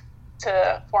cult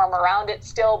to form around it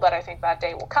still, but I think that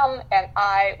day will come, and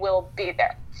I will be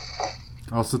there.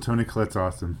 Also, Toni Collette's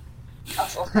awesome.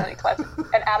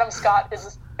 And Adam Scott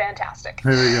is fantastic.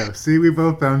 There we go. See, we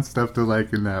both found stuff to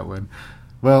like in that one.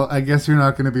 Well, I guess you're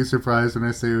not going to be surprised when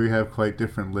I say we have quite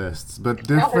different lists, but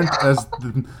different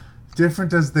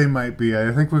as they might be,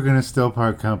 I think we're going to still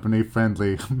part company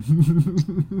friendly.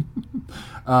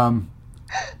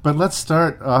 But let's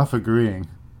start off agreeing.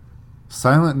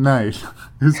 Silent Night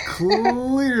is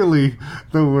clearly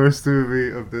the worst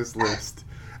movie of this list.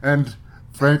 And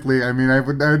frankly, I mean, I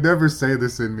would never say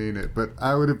this and mean it, but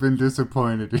I would have been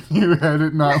disappointed if you had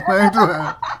it not like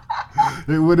that.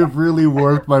 It would have really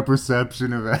warped my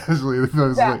perception of Ashley. If I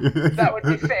was that would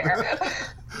be fair.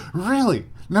 Really?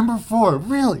 Number 4?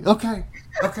 Really? Okay.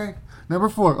 Number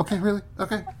 4. Okay, really?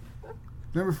 Okay.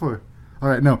 Number 4. All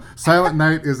right, no. Silent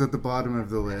Night is at the bottom of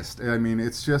the list. I mean,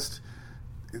 it's just...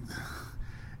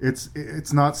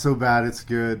 It's not so bad it's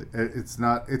good. It's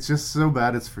just so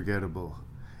bad it's forgettable.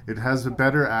 It has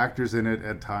better actors in it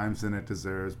at times than it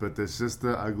deserves, but there's just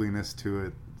the ugliness to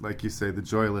it. Like you say, the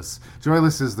joyless.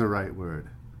 Joyless is the right word.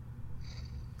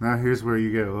 Now here's where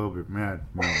you get a little bit mad.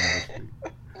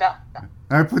 No.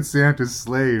 I put Santa's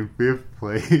Sleigh in 5th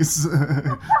place.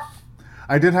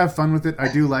 I did have fun with it.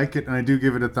 I do like it, and I do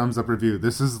give it a thumbs up review.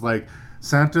 This is like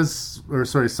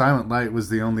Silent Night was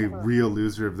the only real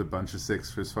loser of the bunch of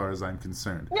 6 as far as I'm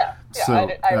concerned. Yeah, so,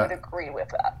 I would agree with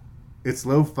that. It's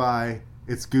lo-fi,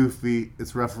 it's goofy,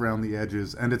 it's rough around the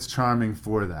edges, and it's charming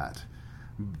for that.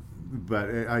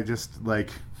 But I just, like,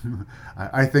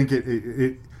 I think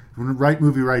it right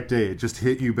movie, right day. It just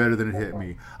hit you better than it hit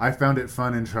me. I found it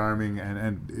fun and charming,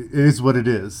 and it is what it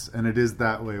is, and it is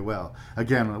that way well.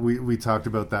 Again, we talked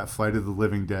about that Flight of the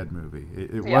Living Dead movie.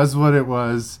 It was what it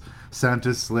was.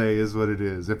 Santa's Sleigh is what it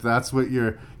is. If that's what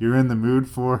you're in the mood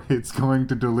for, it's going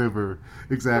to deliver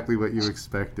exactly what you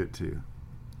expect it to.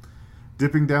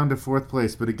 Dipping down to 4th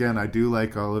place, but again, I do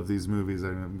like all of these movies.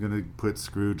 I'm going to put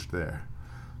Scrooge there.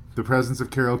 The presence of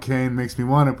Carol Kane makes me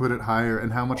want to put it higher,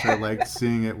 and how much I liked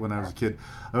seeing it when I was a kid.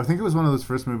 I think it was one of those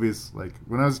first movies, like,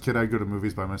 when I was a kid, I'd go to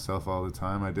movies by myself all the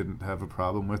time. I didn't have a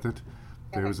problem with it.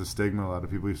 There was a stigma. A lot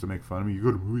of people used to make fun of me. You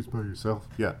go to movies by yourself?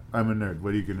 Yeah, I'm a nerd.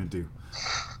 What are you going to do?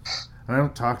 I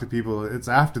don't talk to people. It's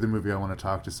after the movie I want to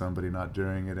talk to somebody, not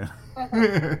during it.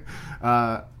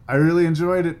 I really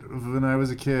enjoyed it when I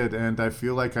was a kid, and I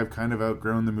feel like I've kind of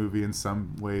outgrown the movie in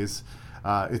some ways.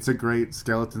 It's a great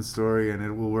skeleton story, and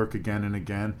it will work again and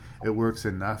again. It works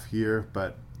enough here,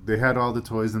 but they had all the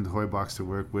toys in the toy box to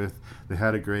work with. They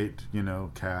had a great,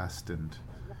 cast, and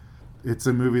it's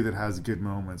a movie that has good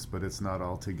moments, but it's not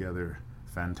altogether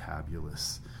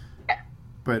fantabulous.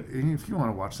 But if you want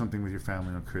to watch something with your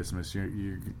family on Christmas,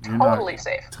 you're totally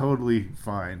safe. Totally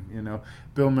fine.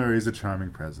 Bill Murray's a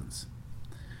charming presence.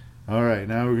 All right,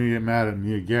 now we're going to get mad at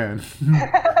me again.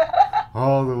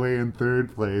 All the way in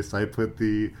 3rd place, I put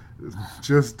the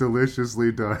just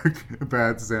deliciously dark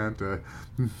Bad Santa.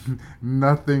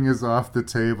 Nothing is off the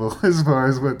table as far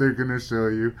as what they're going to show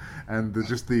you. And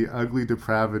just the ugly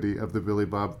depravity of the Billy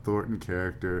Bob Thornton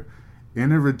character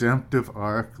in a redemptive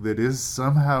arc that is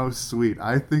somehow sweet.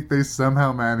 I think they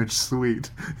somehow managed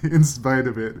sweet in spite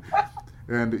of it.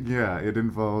 And yeah, it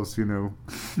involves,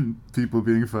 people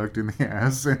being fucked in the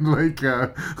ass and like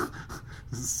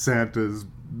Santa's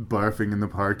barfing in the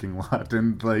parking lot,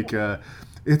 and like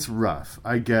it's rough.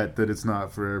 I get that it's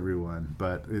not for everyone,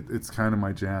 but it's kind of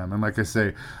my jam. And like I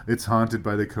say, it's haunted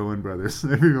by the Coen brothers.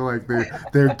 I feel like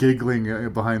they're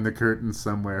giggling behind the curtain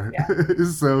somewhere. Yeah.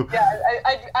 So yeah,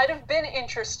 I'd have been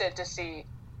interested to see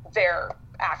their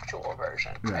actual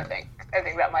version. Yeah. I think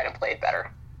that might have played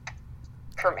better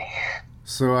for me.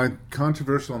 So I'm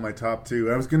controversial on my top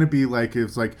 2. I was going to be like,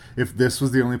 if this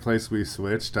was the only place we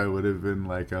switched, I would have been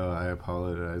like, oh, I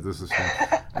apologize. This is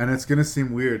fun. And it's going to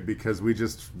seem weird because we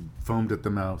just foamed at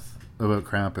the mouth about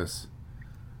Krampus.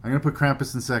 I'm going to put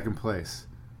Krampus in 2nd place.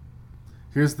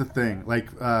 Here's the thing. Like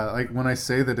when I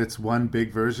say that it's one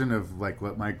big version of like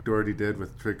what Mike Doherty did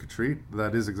with Trick or Treat,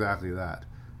 that is exactly that.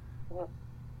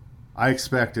 I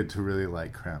expected to really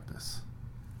like Krampus.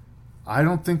 I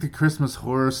don't think the Christmas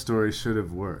Horror Story should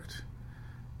have worked.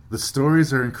 The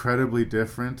stories are incredibly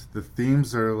different. The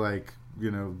themes are like,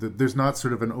 there's not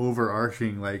sort of an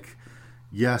overarching, like,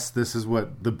 yes, this is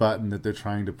what the button that they're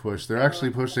trying to push. They're actually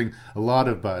pushing a lot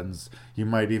of buttons. You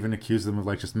might even accuse them of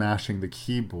like just mashing the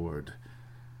keyboard.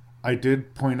 I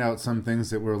did point out some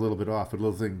things that were a little bit off,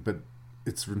 but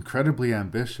it's incredibly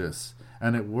ambitious,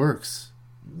 and it works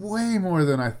way more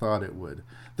than I thought it would.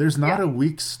 There's not a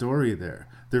weak story there.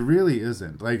 There really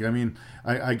isn't. Like, I mean,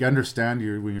 I understand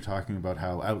you when you're talking about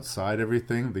how outside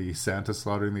everything the Santa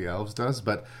slaughtering the elves does,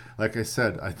 but like I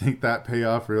said, I think that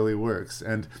payoff really works.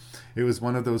 And it was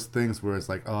one of those things where it's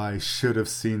like, oh, I should have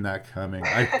seen that coming.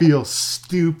 I feel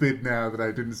stupid now that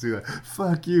I didn't see that.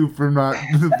 Fuck you for not,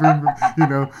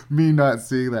 me not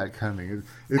seeing that coming.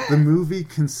 The movie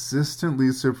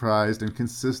consistently surprised and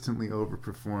consistently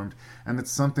overperformed, and it's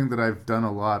something that I've done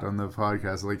a lot on the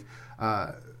podcast. Like,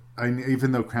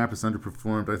 even though Krampus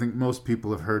underperformed, I think most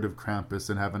people have heard of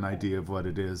Krampus and have an idea of what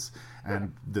it is,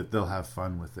 and that they'll have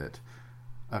fun with it.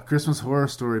 A Christmas Horror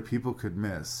Story people could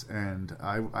miss, and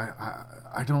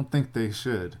I don't think they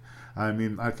should. I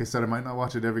mean, like I said, I might not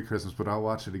watch it every Christmas, but I'll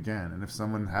watch it again. And if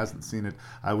someone hasn't seen it,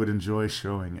 I would enjoy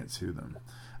showing it to them.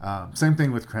 Same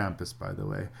thing with Krampus, by the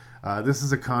way. This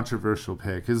is a controversial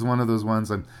pick. This is one of those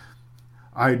ones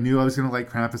I knew I was going to like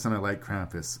Krampus, and I like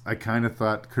Krampus. I kind of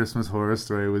thought Christmas Horror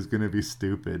Story was going to be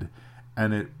stupid,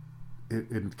 and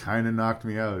it kind of knocked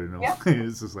me out in a way.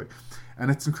 It's just like,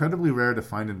 and it's incredibly rare to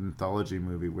find an anthology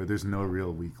movie where there's no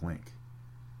real weak link.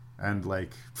 And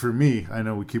like for me, I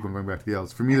know we keep on going back to the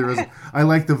elves. For me, I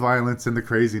like the violence and the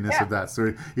craziness of that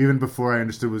story. Even before I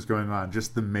understood what was going on,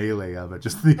 just the melee of it,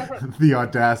 just the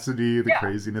audacity, the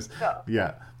craziness.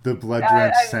 Yeah, the blood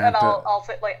drenched Santa. And I'll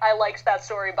say, like, I liked that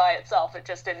story by itself. It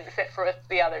just didn't fit with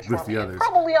the others.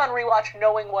 Probably on rewatch,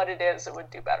 knowing what it is, it would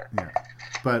do better. Yeah.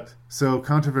 But so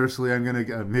controversially, I'm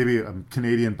gonna maybe a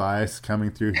Canadian bias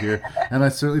coming through here, and I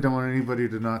certainly don't want anybody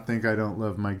to not think I don't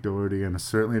love Mike Doherty, and I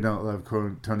certainly don't love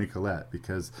Toni Collette,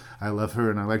 because I love her,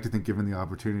 and I like to think, given the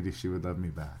opportunity, she would love me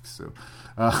back. So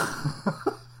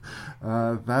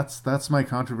that's my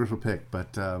controversial pick,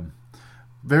 but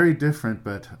very different.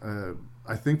 But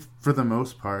I think for the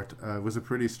most part, it was a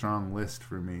pretty strong list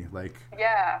for me. Like,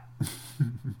 yeah,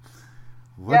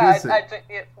 I think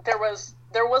there was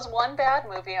one bad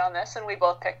movie on this, and we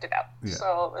both picked it up. Yeah.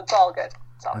 So it's all good.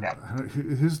 It's all good.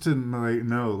 Who's to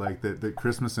know like that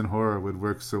Christmas and horror would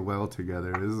work so well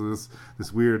together?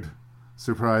 This weird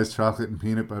surprise chocolate and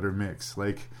peanut butter mix.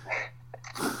 Like,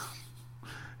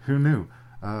 who knew?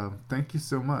 Thank you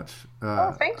so much.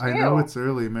 Thank you. I know it's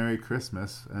early. Merry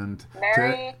Christmas, and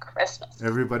Merry Christmas,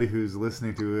 everybody who's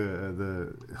listening to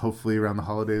the hopefully around the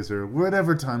holidays or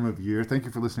whatever time of year. Thank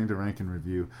you for listening to Rank and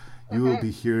Review. You will be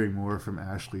hearing more from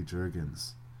Ashley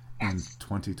Juergens in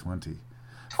 2020.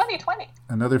 2020.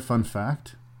 Another fun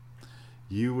fact: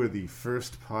 you were the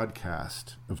first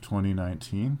podcast of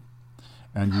 2019,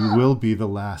 and you will be the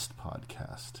last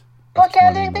podcast. Book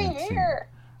ending the year.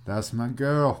 That's my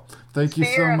girl. Thank you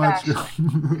so much.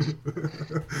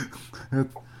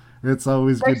 It's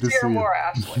always good to see you. More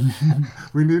Ashley.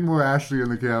 We need more Ashley in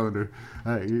the calendar.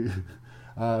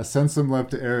 Send some love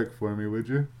to Eric for me, would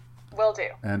you? Will do.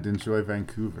 And enjoy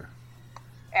Vancouver.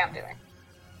 Am doing.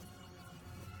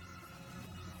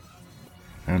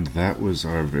 And that was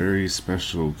our very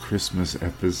special Christmas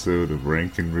episode of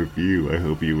Rank and Review. I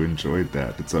hope you enjoyed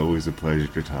that. It's always a pleasure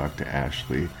to talk to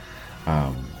Ashley.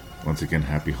 Once again,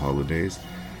 happy holidays.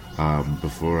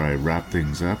 Before I wrap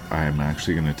things up, I'm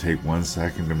actually going to take 1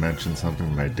 second to mention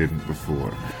something that I didn't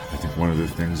before. I think one of the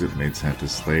things that made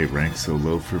Santa's Sleigh rank so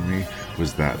low for me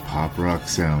was that pop rock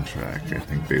soundtrack. I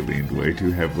think they leaned way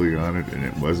too heavily on it, and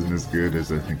it wasn't as good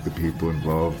as I think the people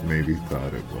involved maybe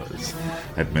thought it was.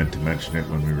 I'd meant to mention it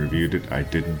when we reviewed it, I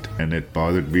didn't, and it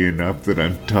bothered me enough that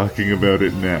I'm talking about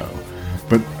it now.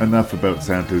 But enough about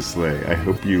Santa's Sleigh. I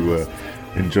hope you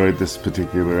enjoyed this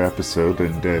particular episode,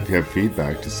 and if you have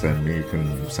feedback to send me, you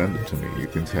can send it to me. You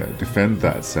can defend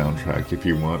that soundtrack if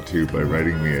you want to by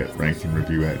writing me at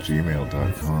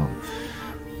rankandreview@gmail.com.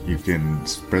 You can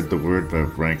spread the word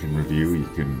about Rank and Review. You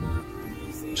can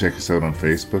check us out on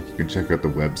Facebook. You can check out the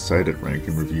website at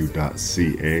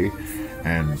rankandreview.ca,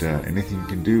 and anything you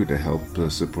can do to help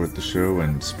support the show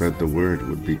and spread the word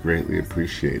would be greatly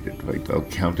appreciated. Like, I'll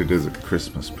count it as a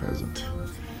Christmas present.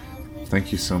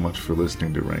 Thank you so much for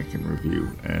listening to Rank and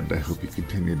Review, and I hope you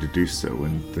continue to do so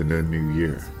in the new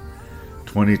year.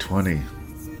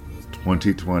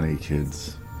 2020,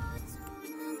 kids.